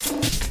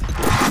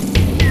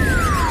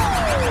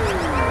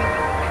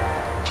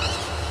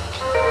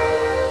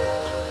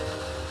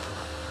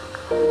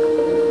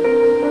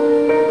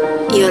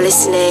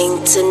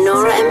to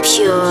Nora and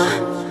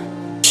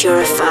Pure.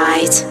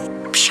 Purified.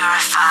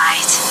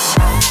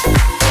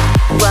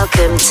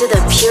 Welcome to the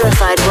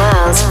purified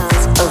world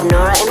of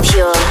Nora and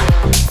Pure.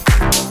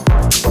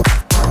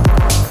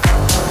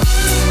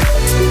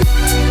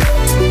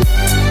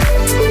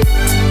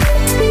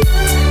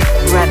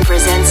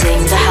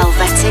 Representing the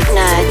Helvetic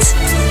nerds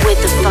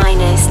with the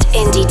finest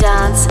indie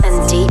dance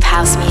and deep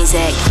house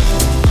music.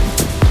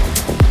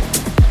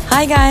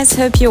 Hi guys,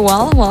 hope you're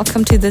well.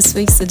 Welcome to this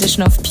week's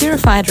edition of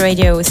Purified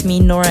Radio with me,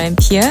 Nora and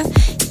Pure,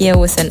 here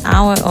with an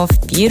hour of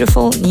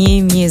beautiful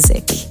new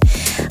music.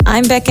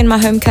 I'm back in my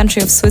home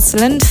country of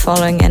Switzerland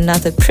following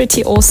another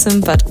pretty awesome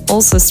but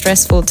also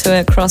stressful tour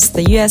across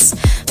the US,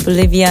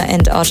 Bolivia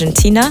and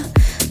Argentina.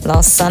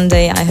 Last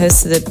Sunday I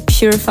hosted a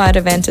Purified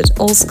event at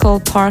Old Skull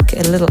Park,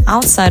 a little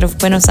outside of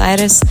Buenos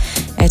Aires,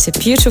 at a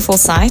beautiful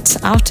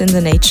site out in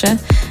the nature.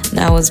 And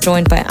I was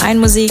joined by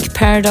Einmusik,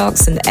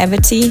 Paradox and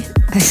Avity,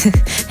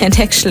 and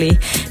actually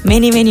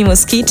many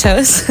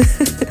mosquitoes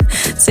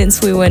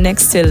since we were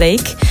next to a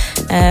lake.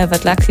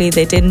 But luckily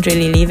they didn't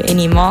really leave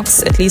any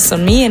marks, at least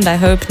on me, and I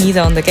hope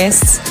neither on the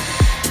guests.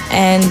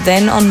 And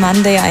then on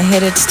Monday I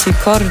headed to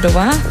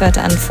Cordoba, but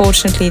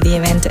unfortunately the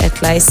event at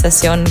La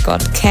Estación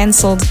got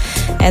cancelled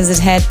as it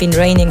had been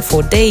raining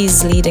for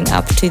days leading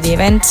up to the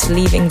event,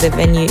 leaving the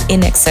venue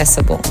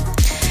inaccessible.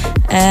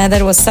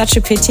 That was such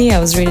a pity. I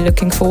was really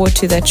looking forward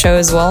to that show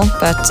as well,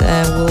 but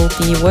we'll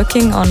be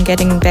working on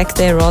getting back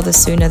there rather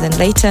sooner than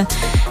later.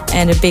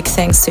 And a big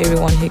thanks to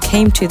everyone who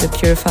came to the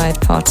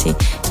Purified party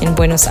in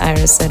Buenos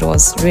Aires. That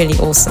was really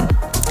awesome.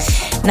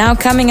 Now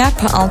coming up,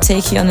 I'll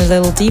take you on a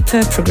little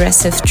deeper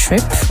progressive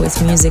trip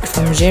with music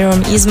from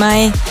Jerome,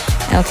 Isma-Ae,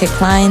 Eelke,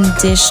 Kleijn,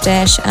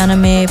 Daze,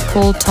 Aname,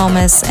 Paul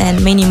Thomas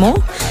and many more.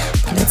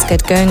 But let's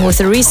get going with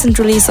a recent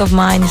release of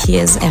mine.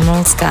 Here's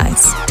Emerald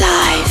Skies.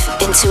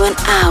 Dive into an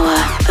hour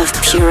of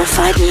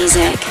purified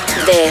music.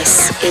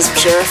 This is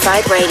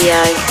Purified Radio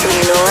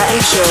with Nora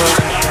and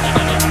Pure.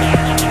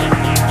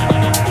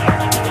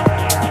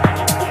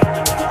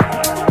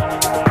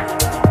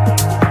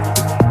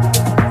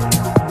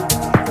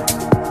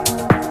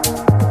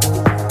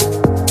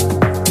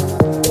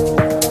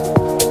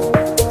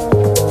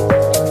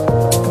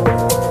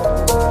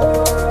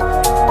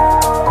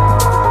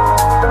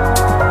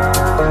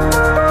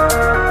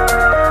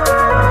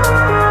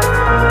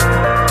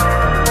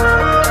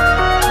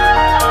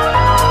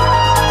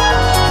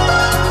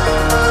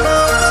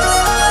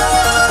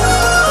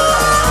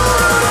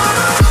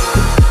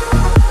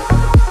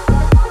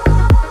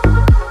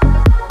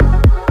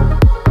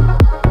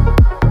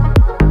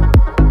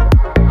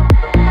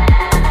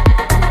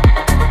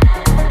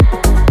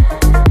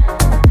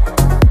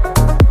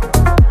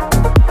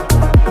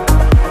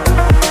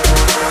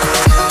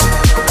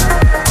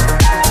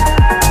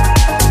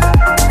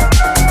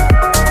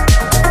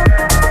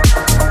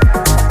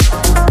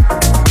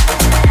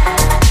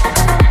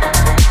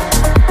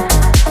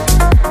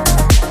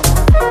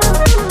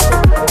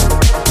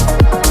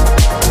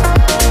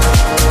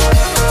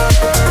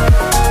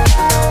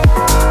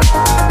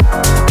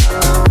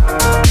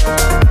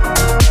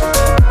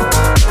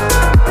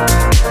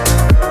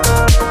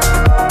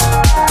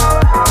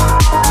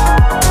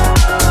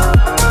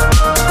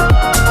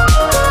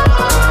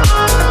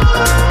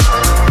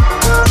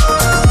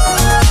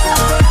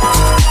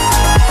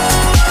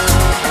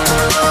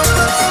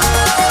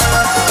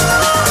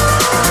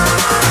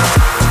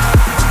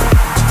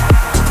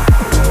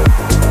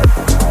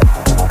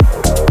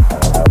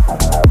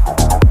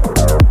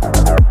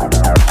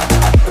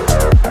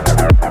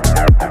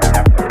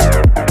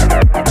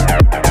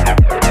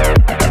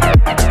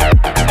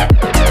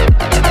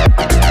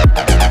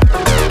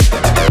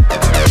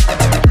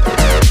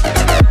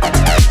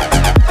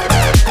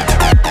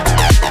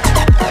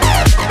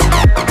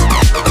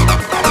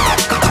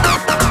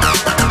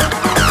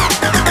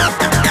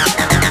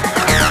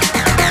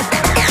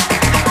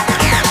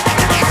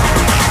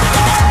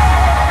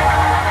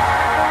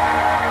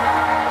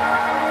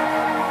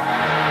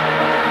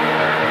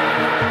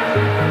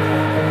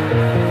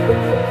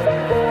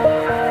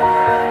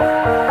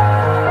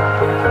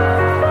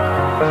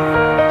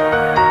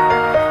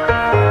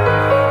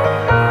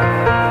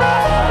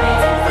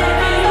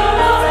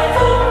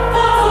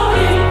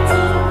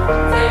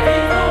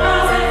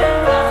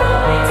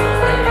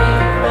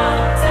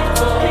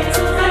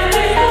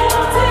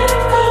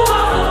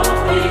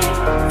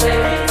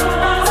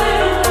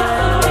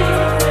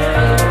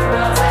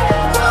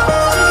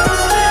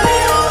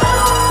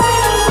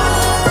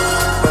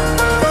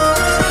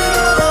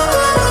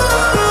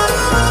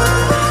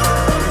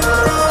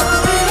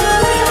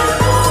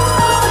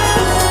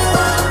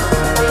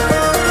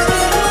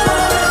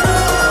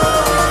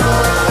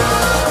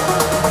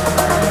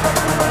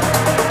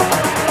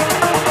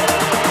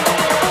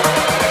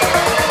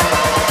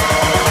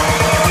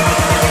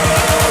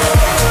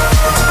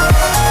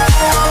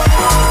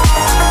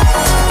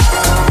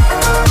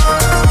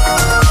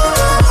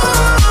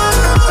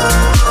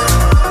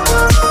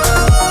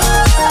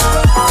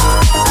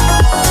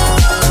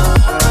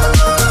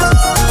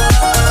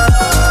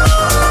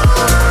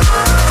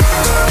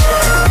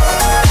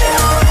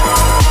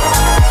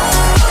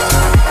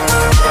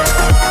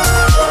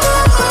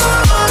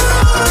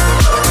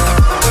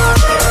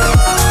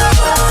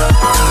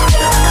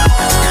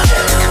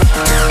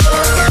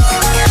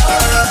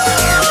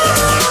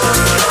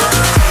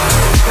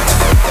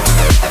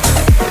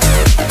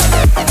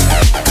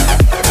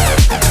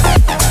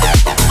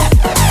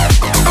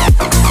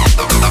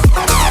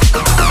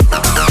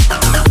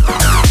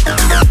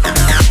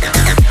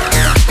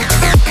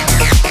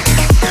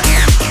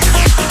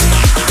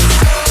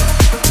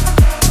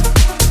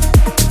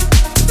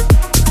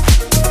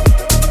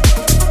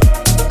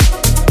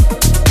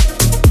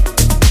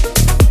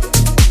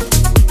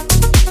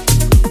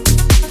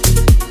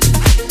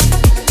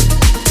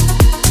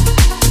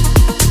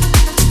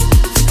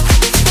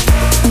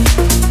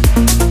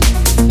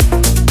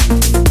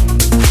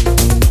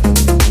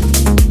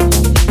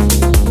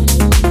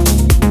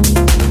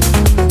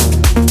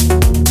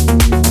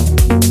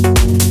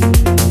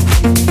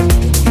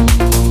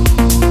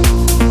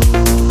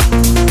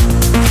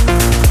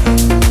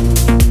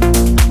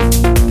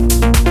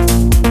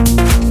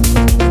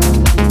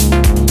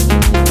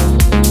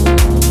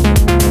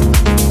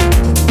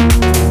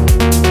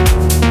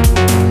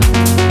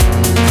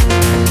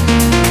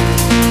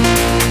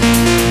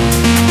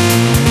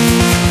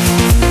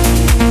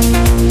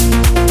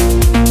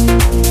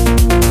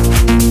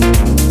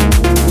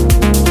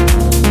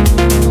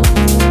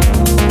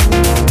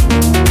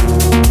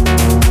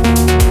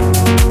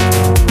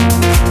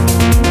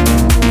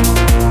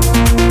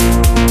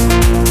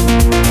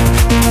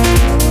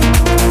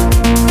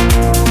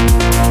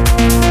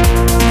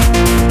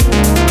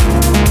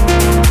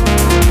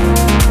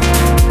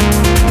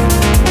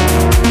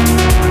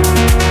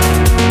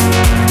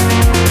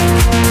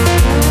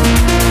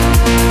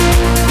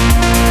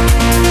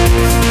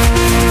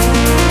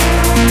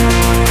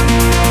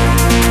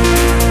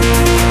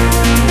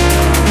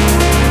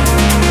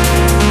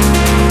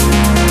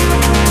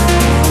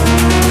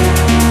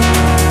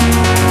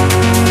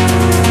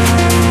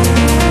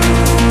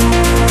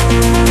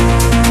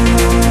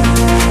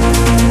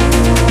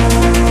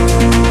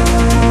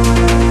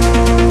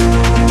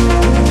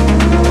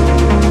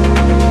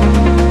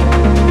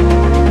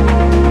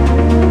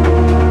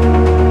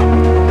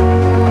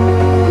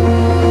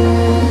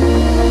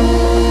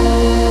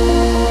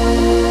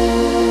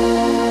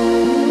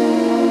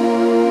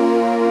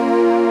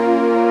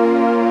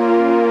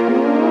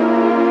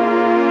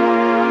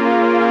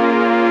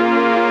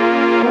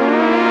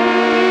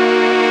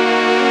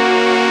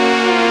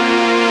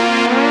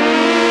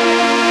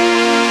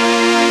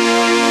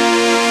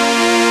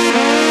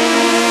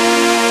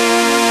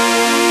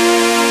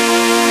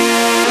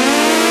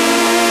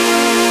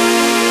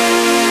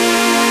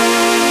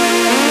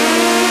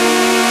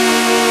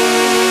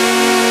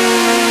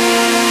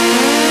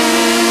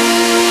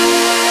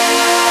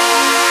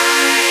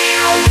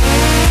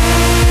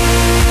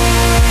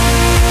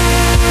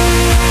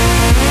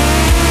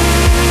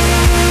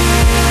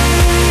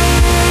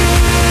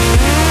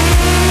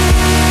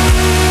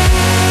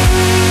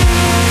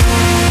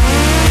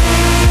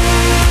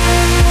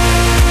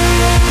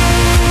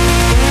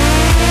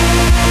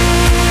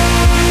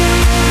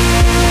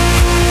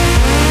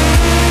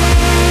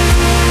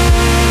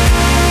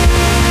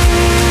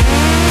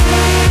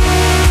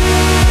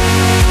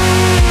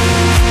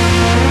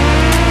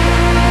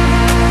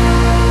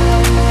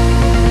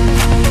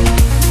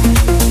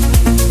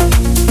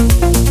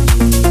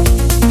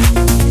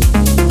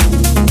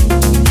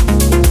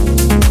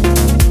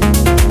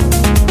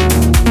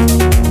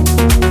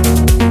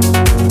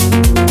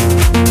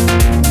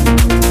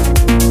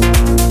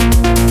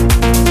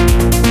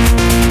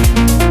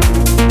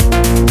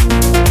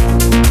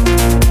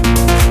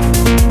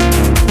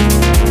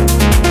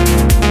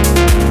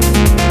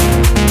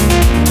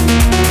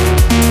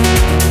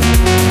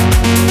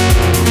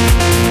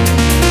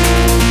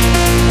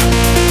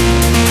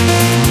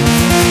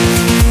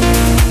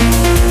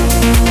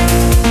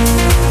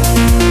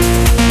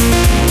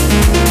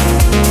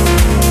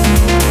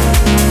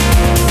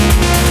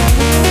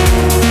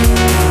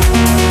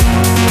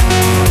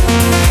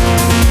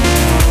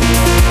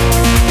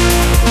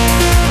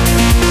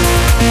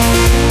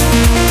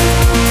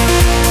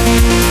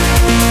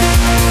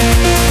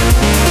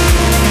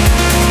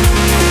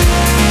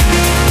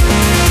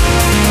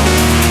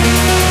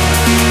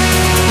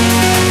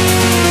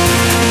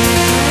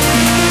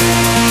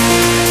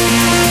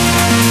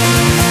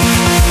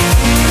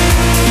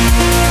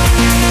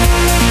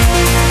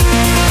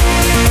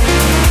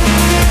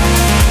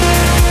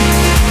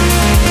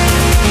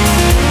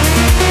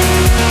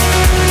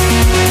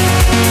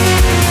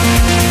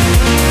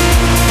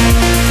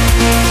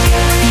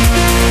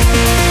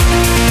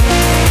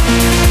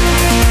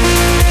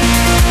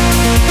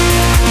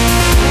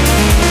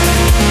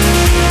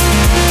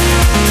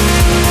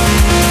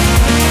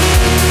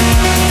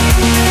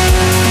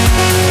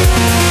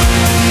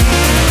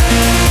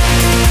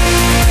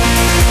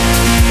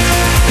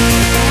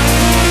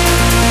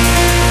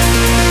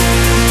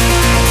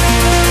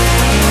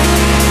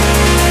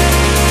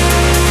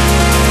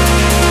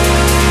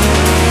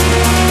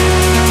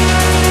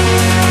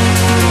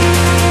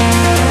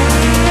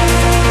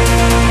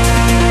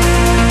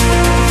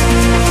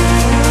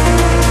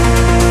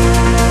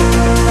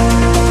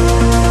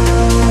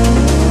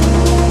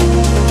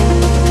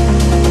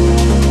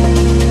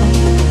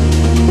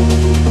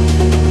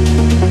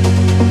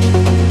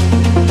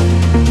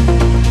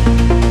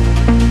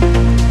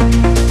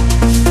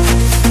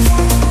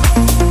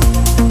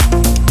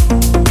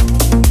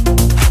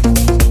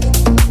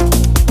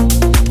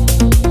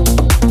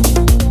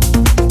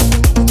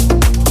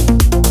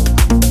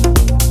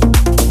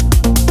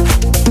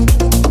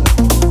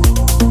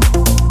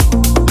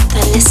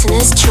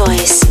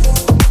 voice.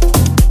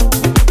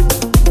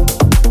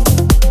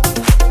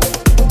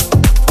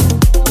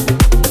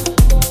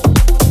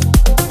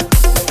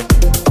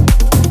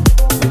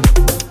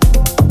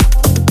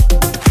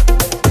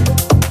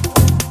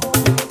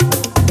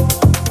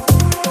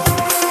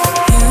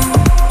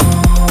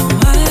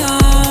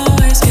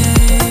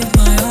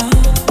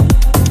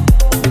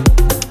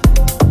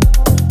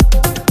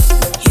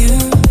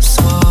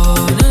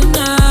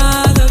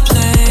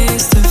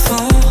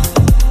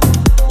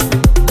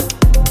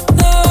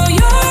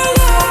 You're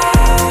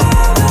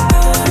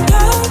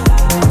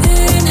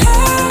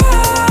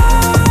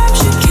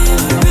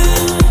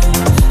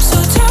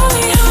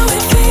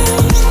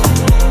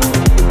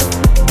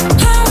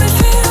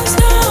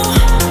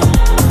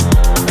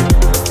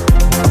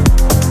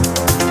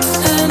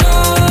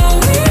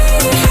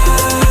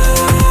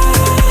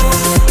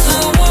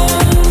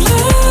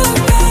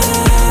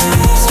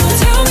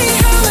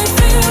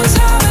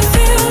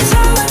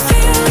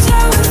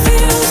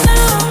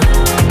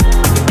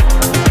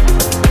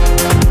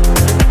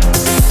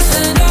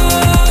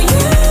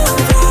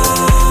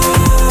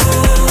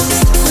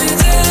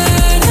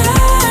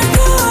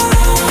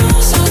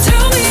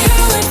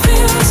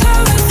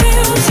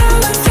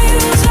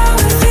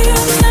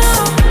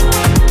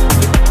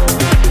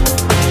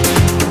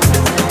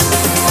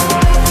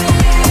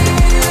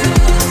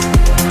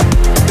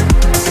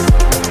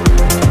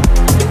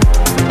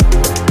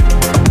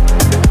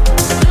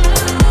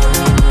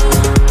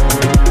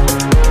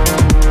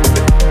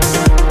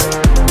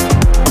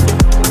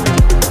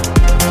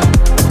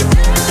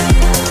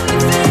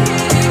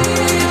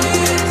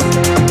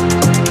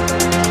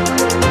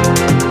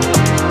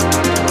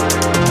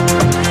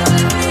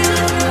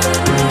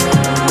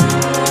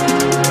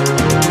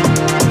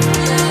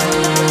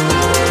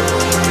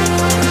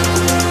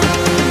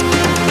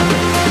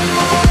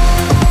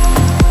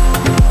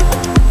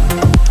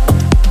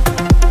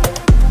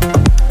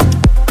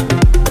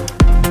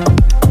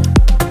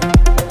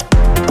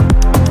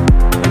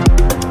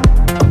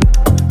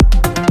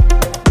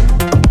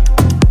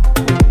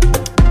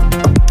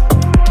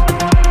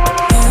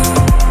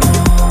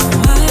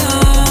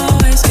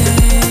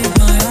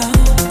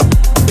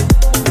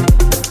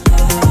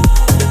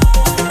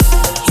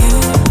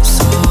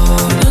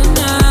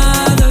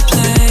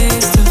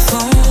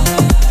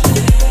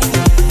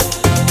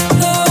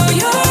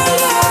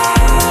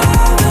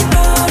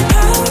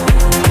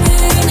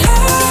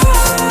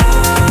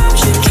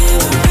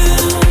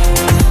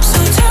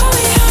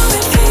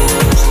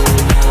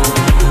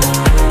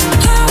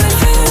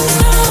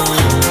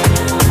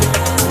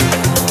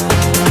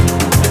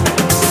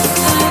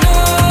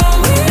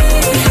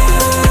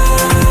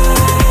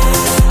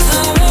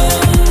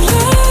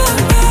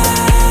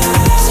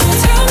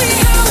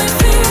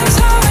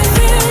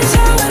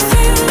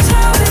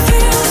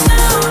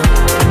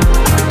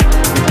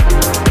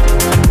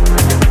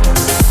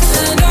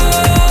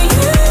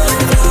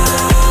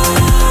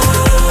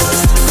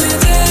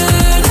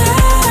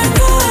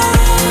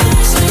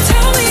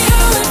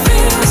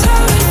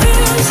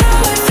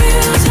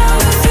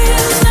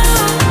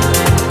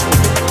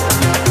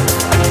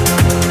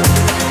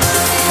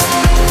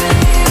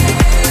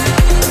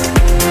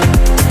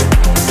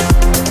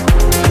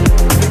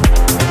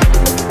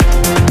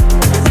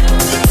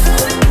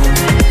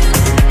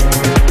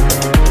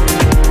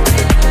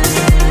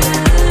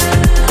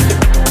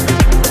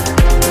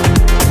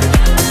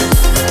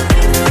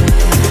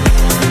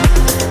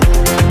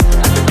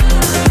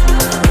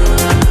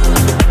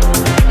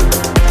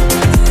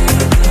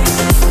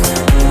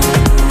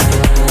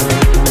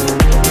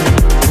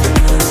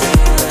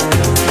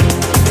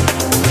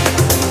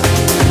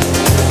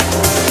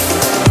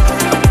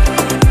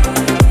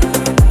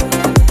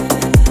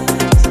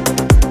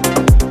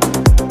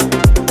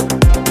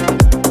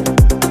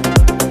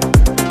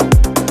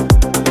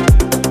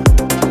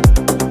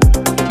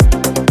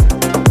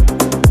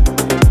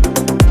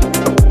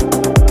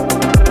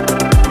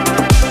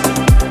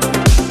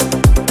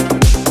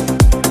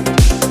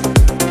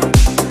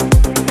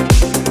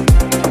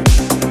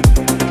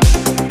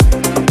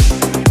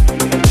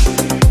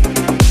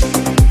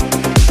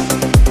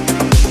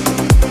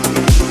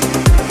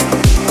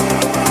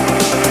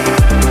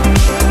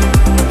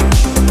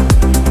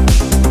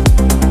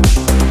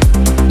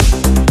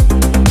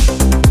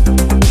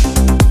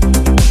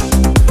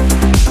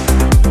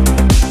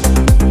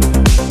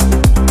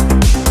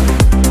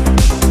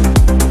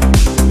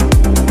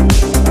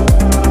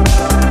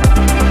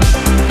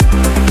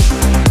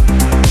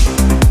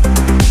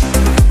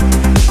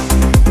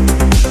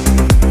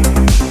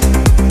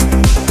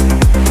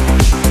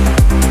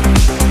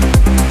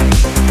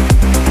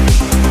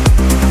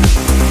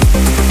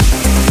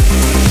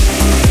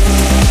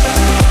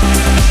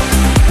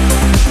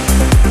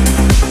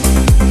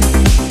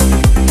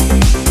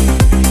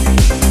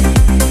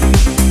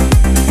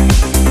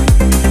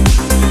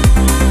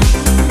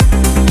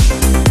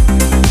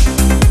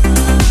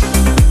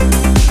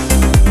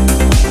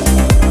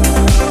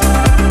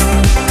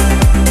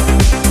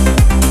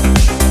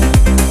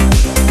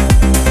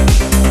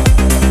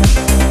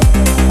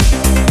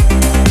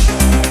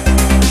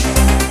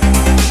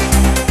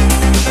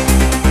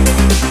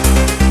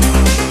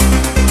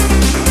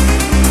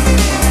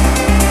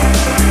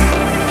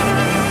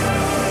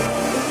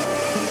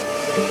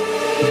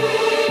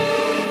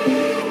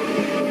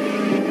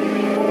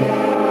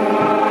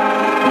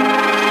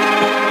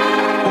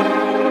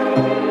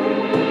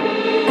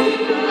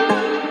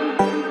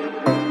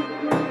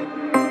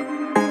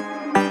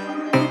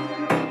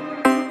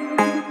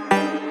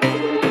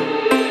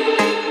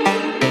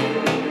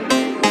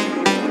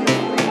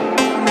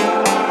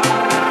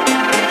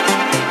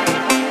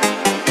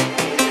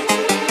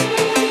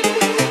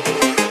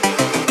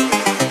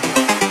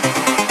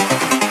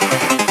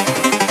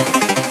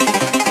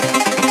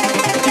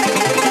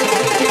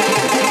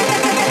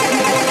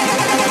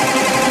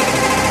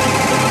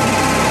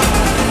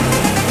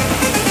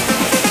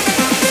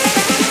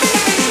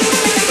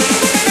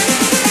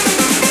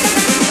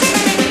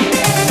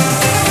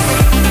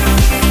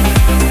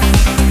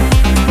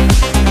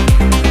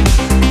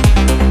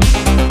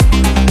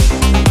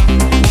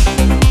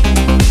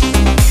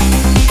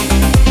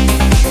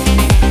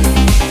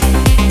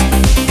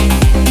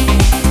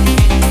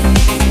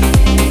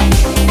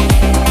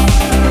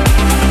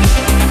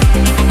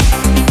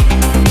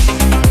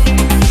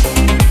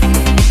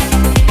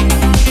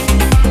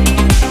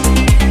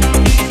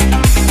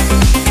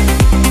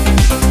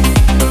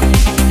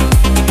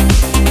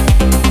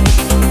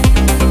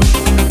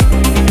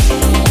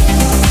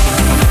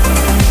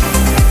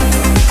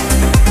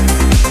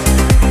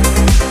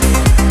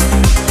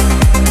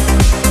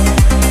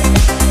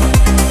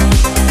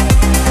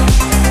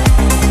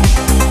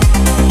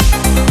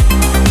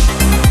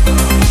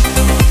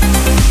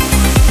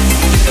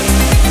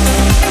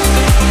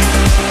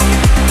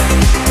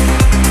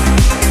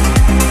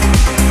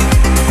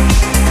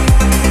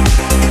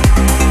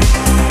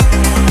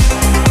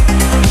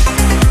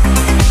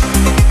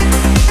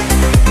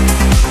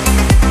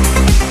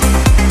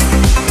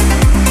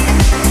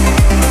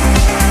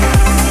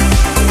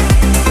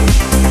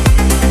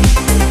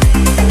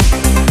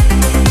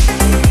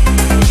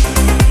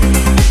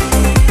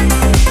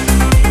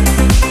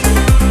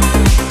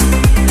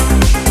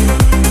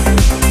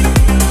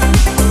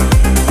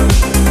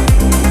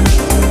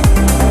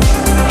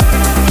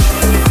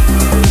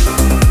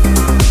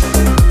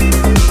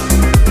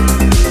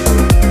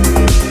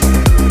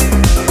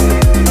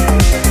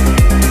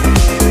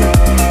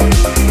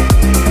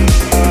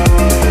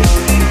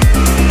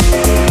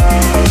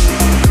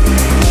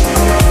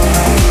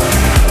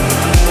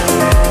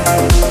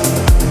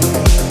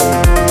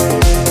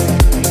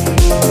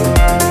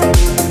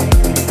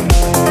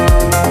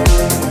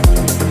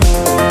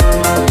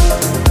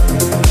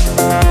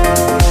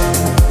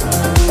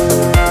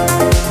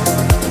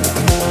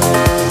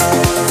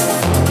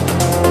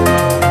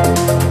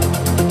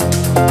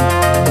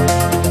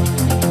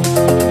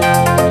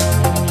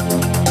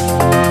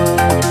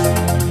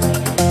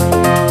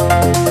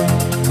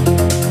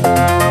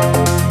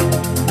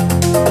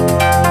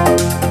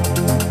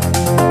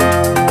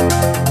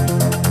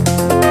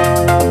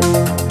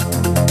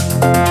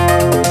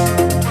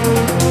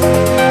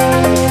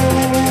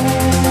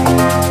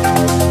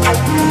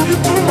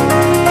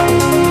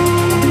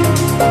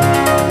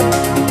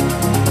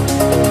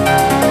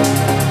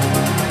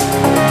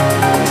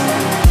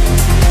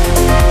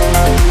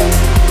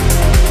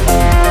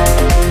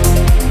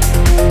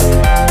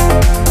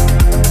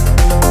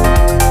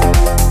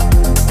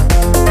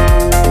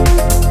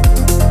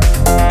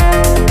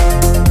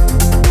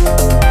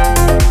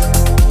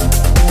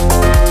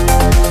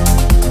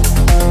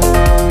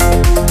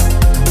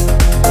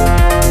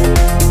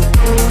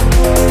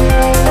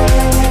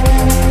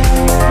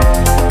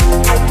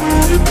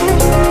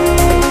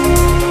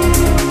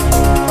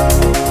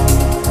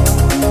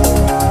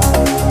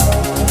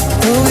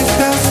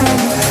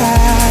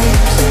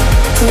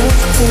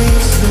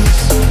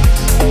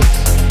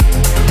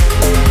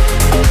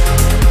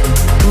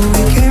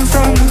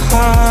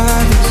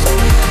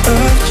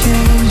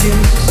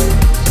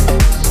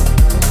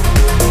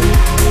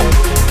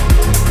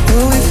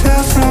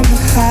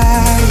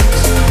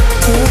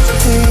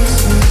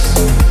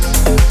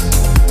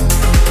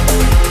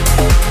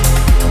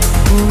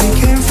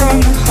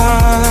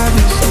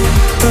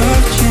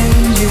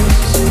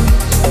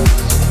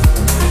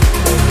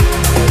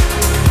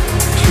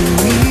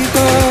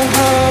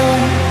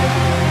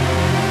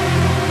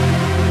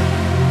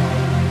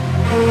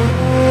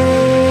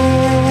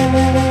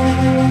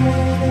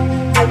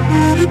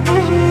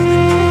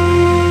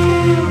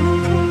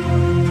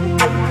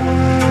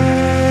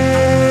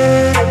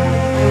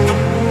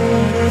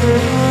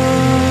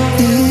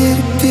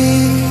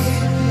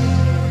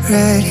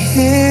right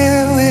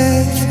here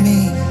with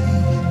me.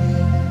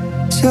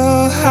 So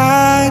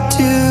hard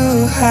to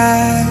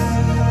hide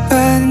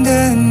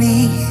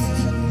underneath.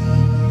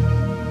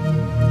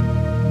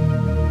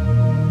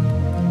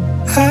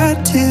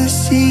 Hard to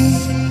see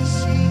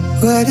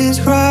what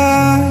is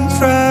wrong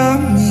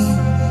from me.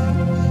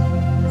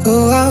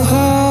 Oh, I'll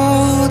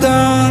hold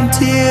on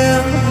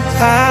till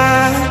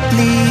I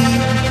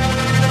bleed.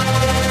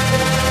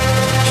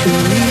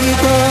 Should we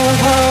go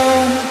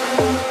home?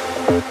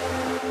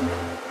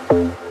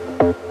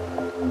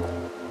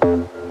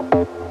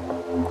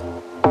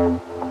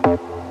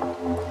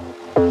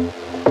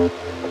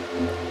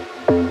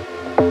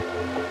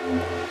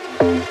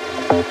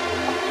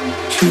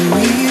 Should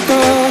we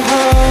go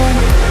home?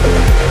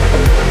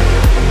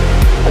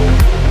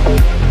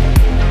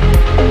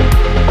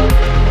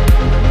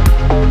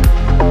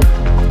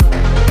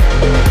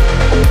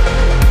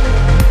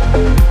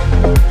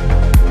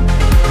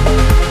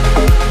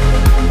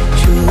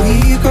 Should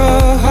we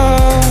go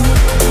home?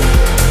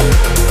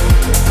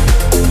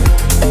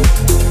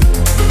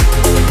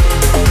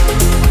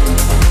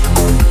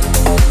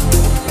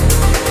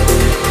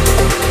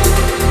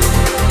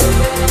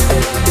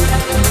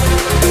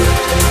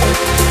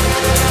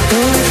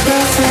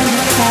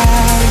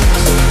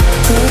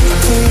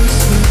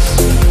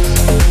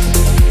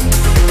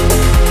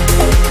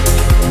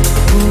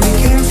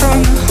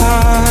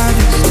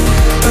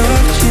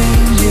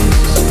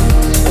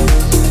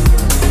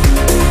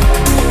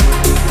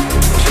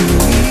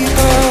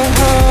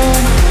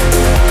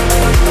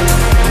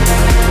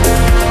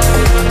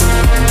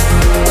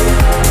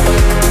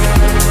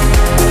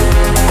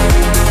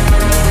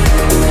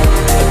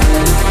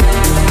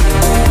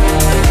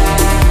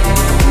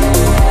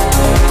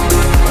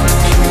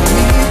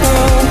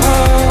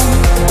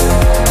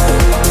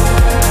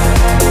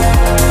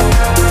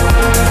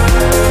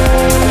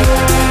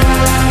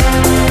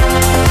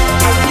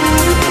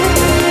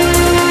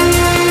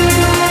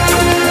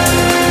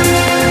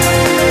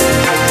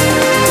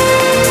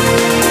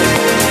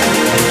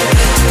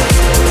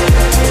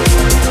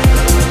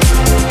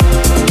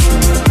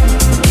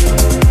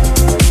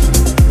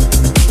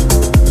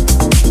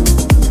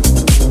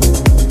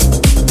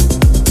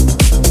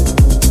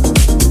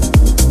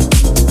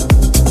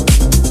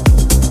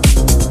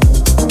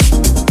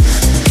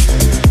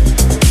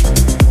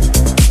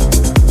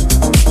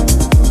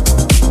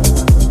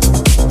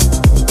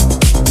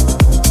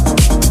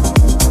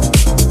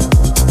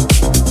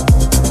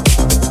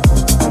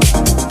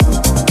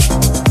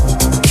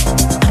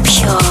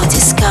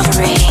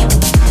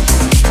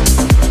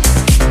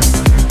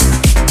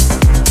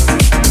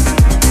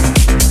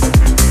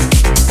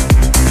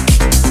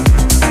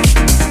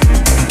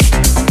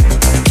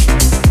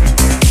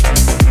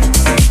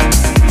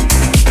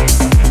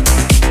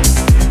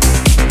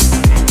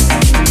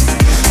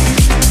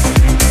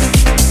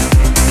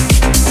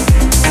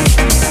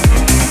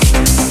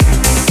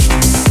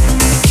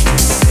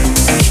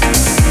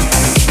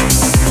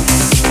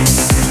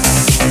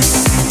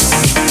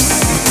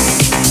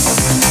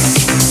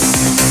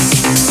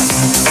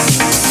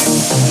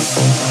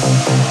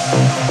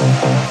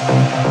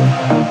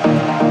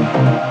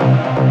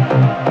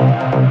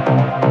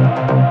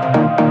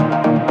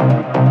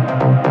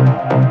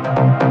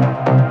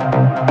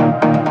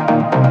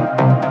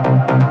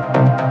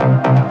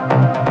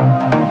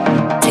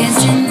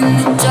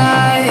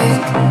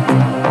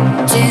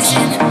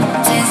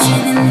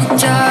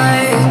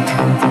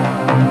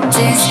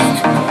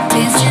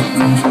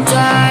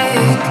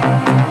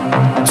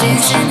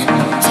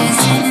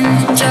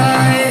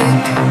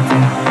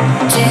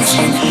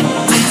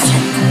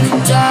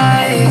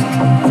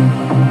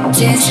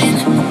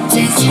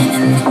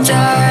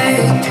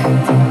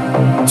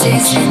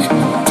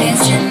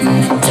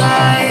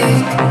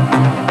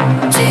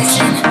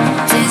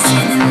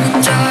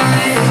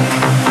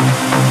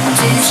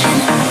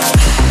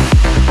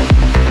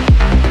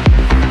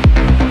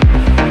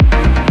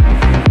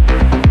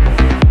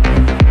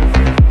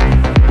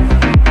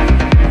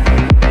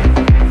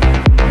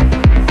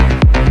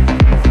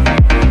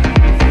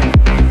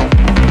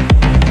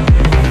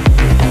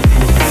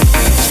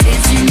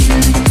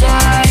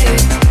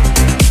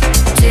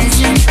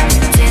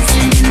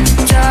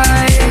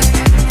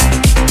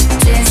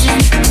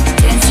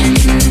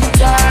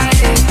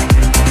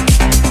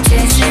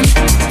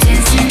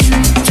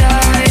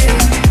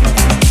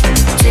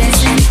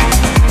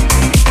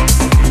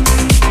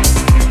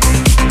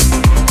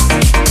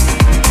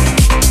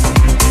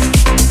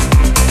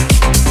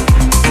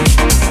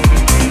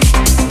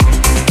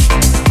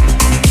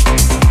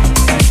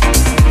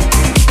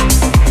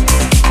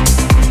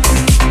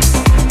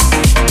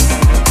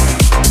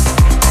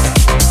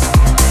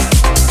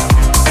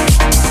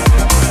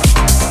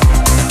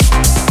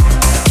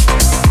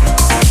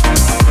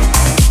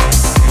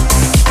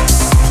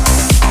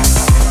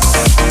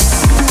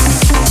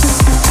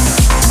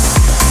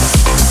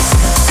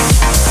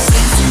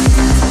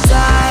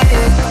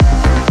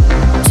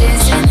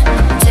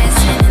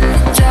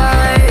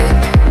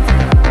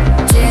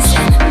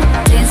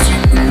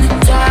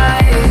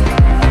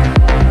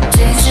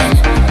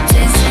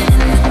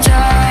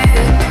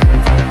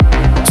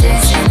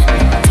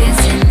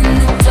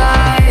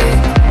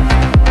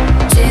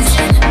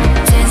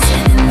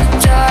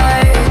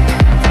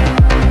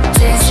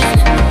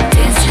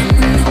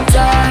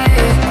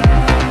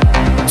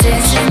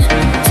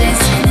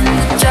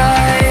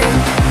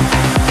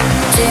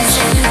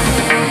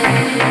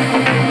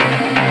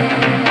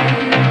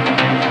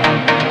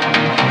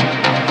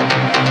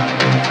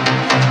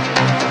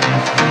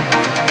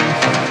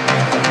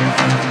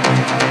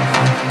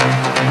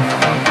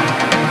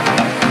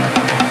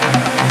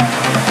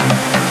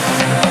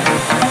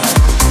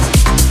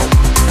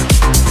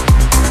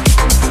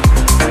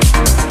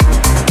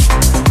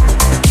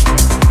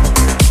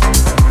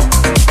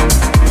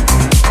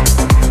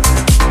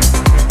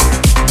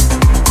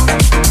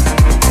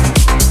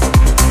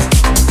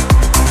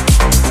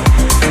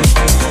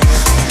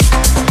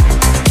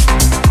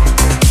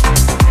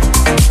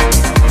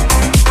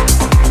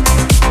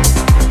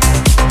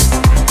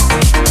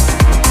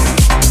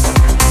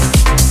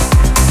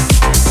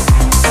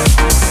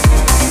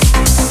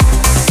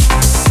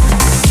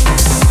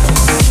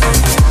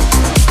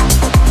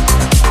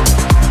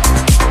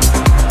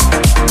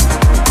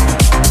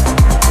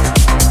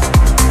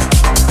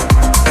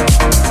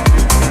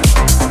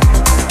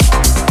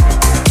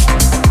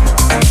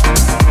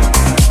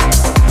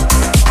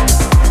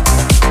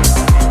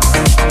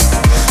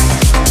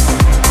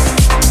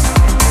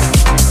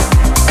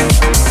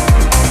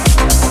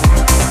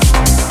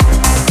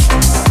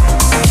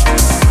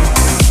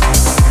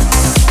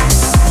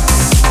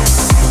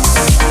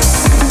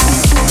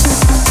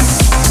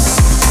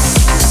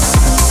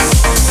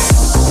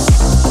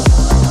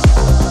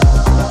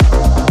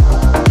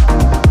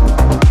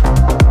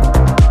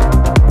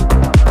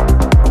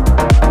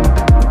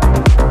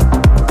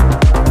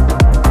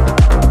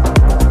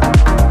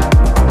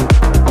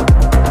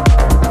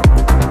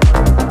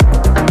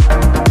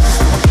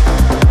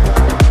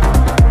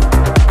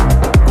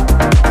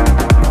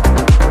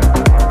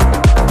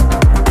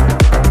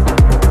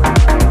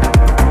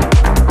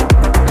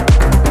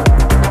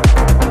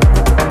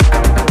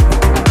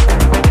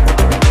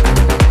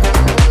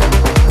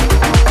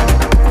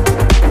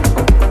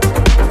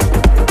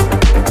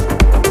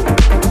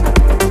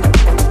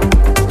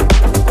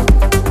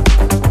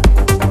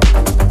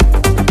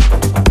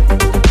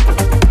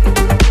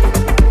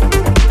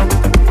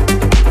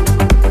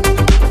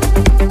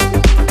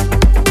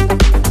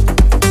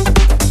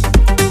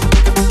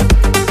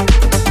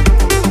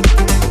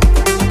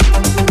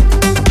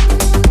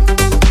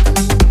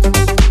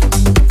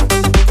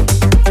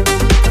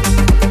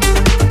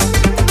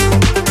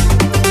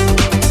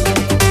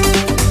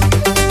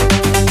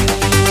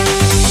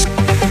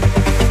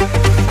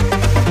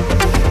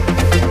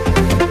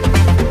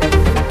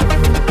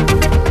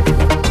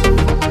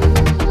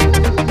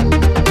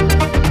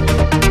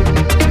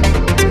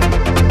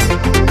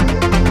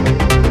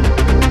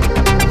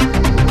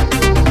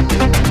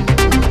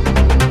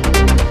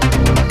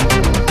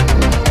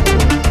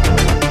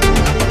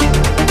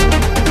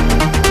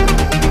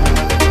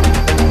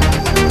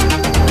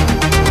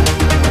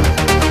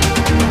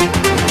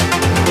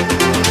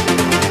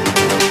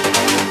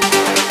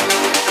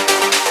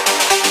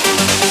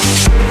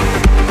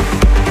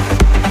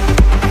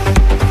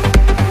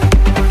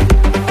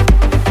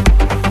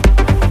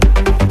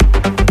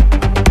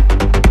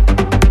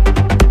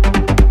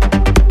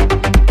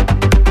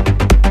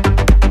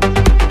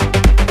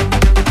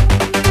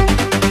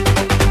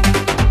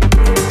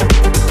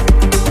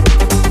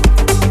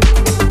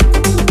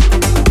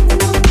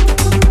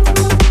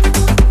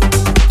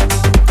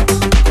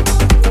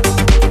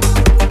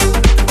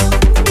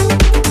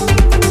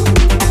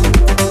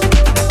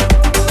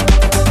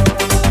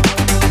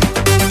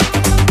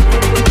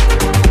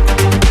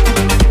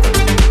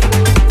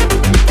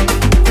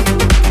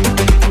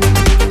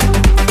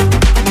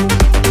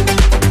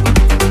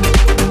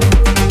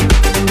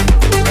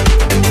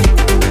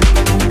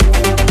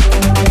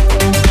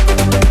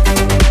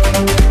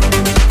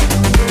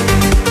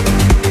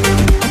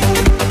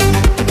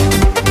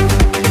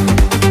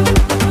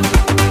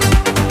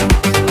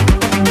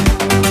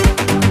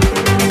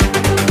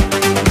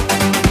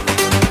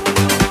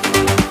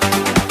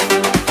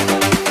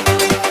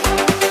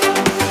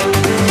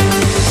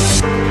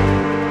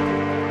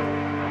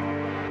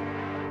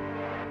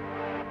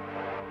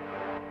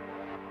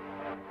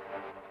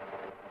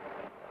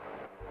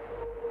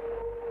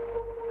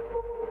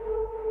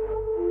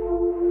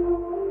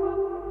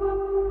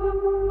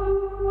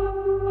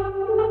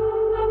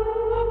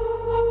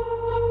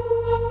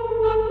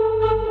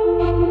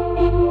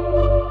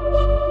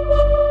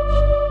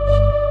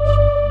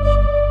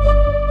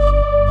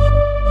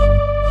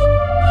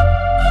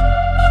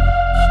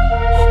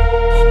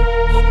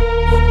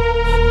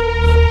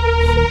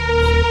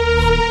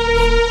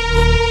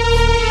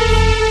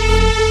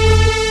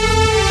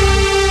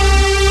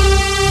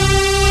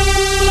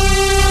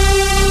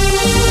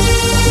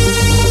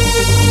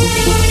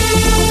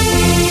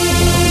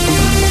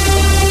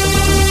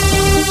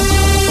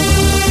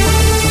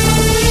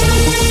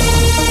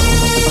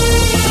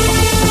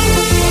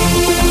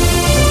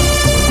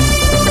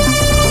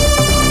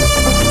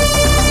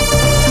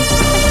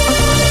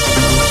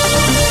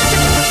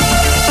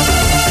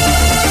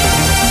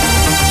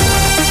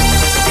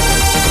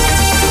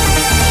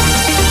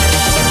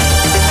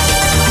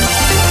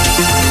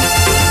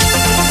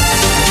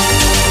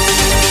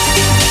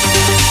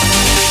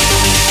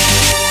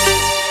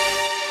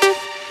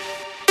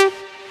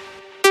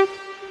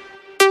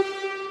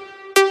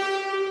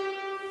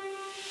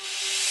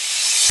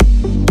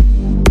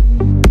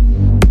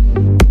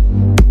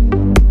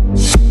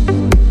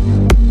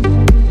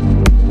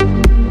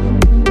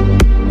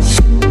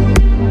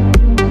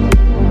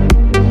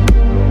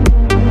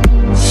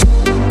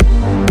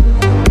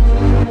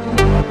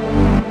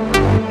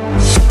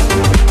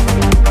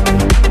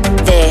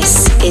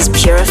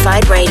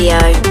 Purified Radio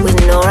with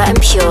Nora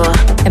and Pure.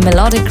 A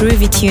melodic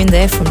groovy tune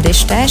there from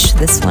Dish Dash.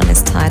 This one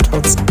is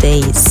titled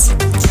Daze.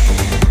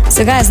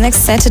 So guys,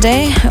 next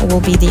Saturday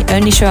will be the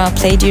only show I'll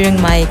play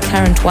during my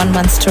current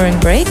 1-month touring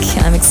break.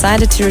 I'm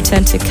excited to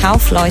return to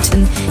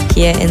Kaufleuten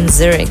here in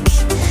Zurich.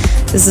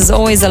 This is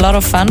always a lot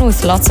of fun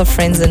with lots of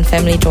friends and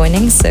family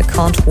joining, so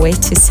can't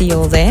wait to see you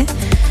all there.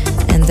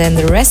 And then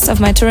the rest of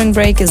my touring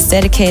break is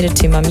dedicated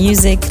to my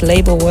music,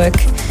 label work,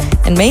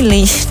 and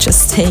mainly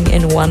just staying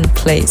in one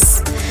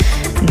place.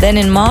 Then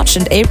in March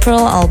and April,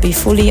 I'll be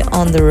fully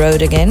on the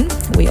road again.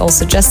 We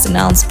also just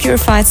announced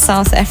Purified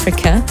South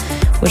Africa,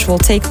 which will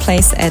take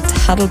place at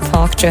Huddle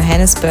Park,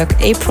 Johannesburg,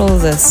 April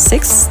the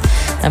 6th.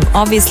 I'm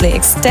obviously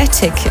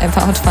ecstatic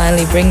about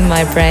finally bringing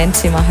my brand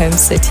to my home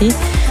city.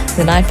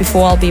 The night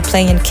before, I'll be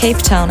playing in Cape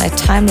Town at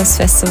Timeless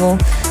Festival,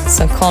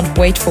 so can't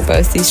wait for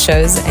both these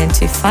shows and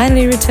to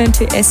finally return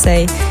to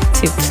SA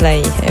to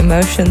play.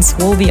 Emotions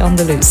will be on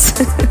the loose.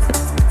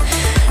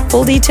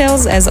 Full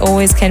details, as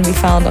always, can be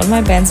found on my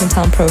Bands in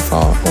Town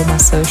profile or my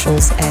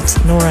socials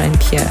at Nora and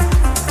Pure.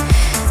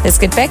 Let's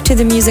get back to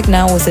the music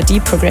now with a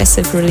deep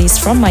progressive release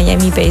from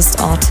Miami-based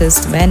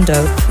artist Van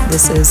Dope.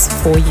 This is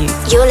For You.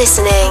 You're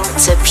listening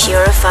to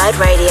Purified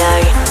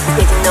Radio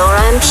with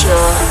Nora and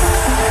Pure.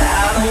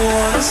 I don't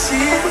wanna see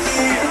it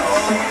here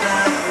all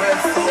night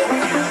without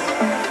you.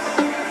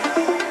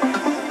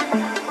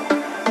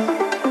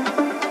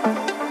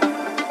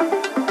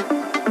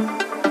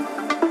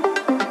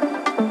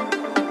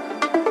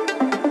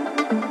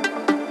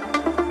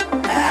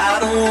 I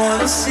don't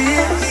wanna see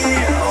it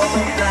here all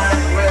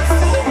night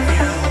without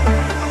you.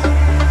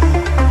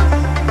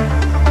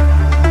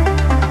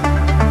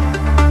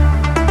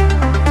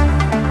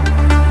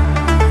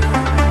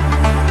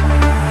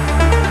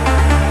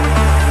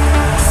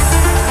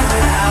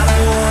 I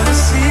don't wanna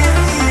see it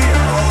here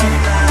all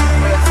night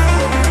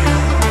without you.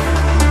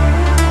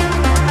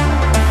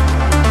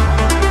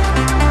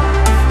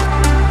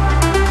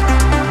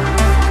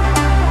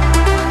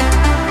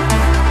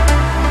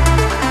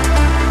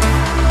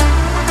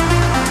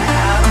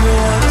 I don't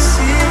wanna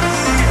see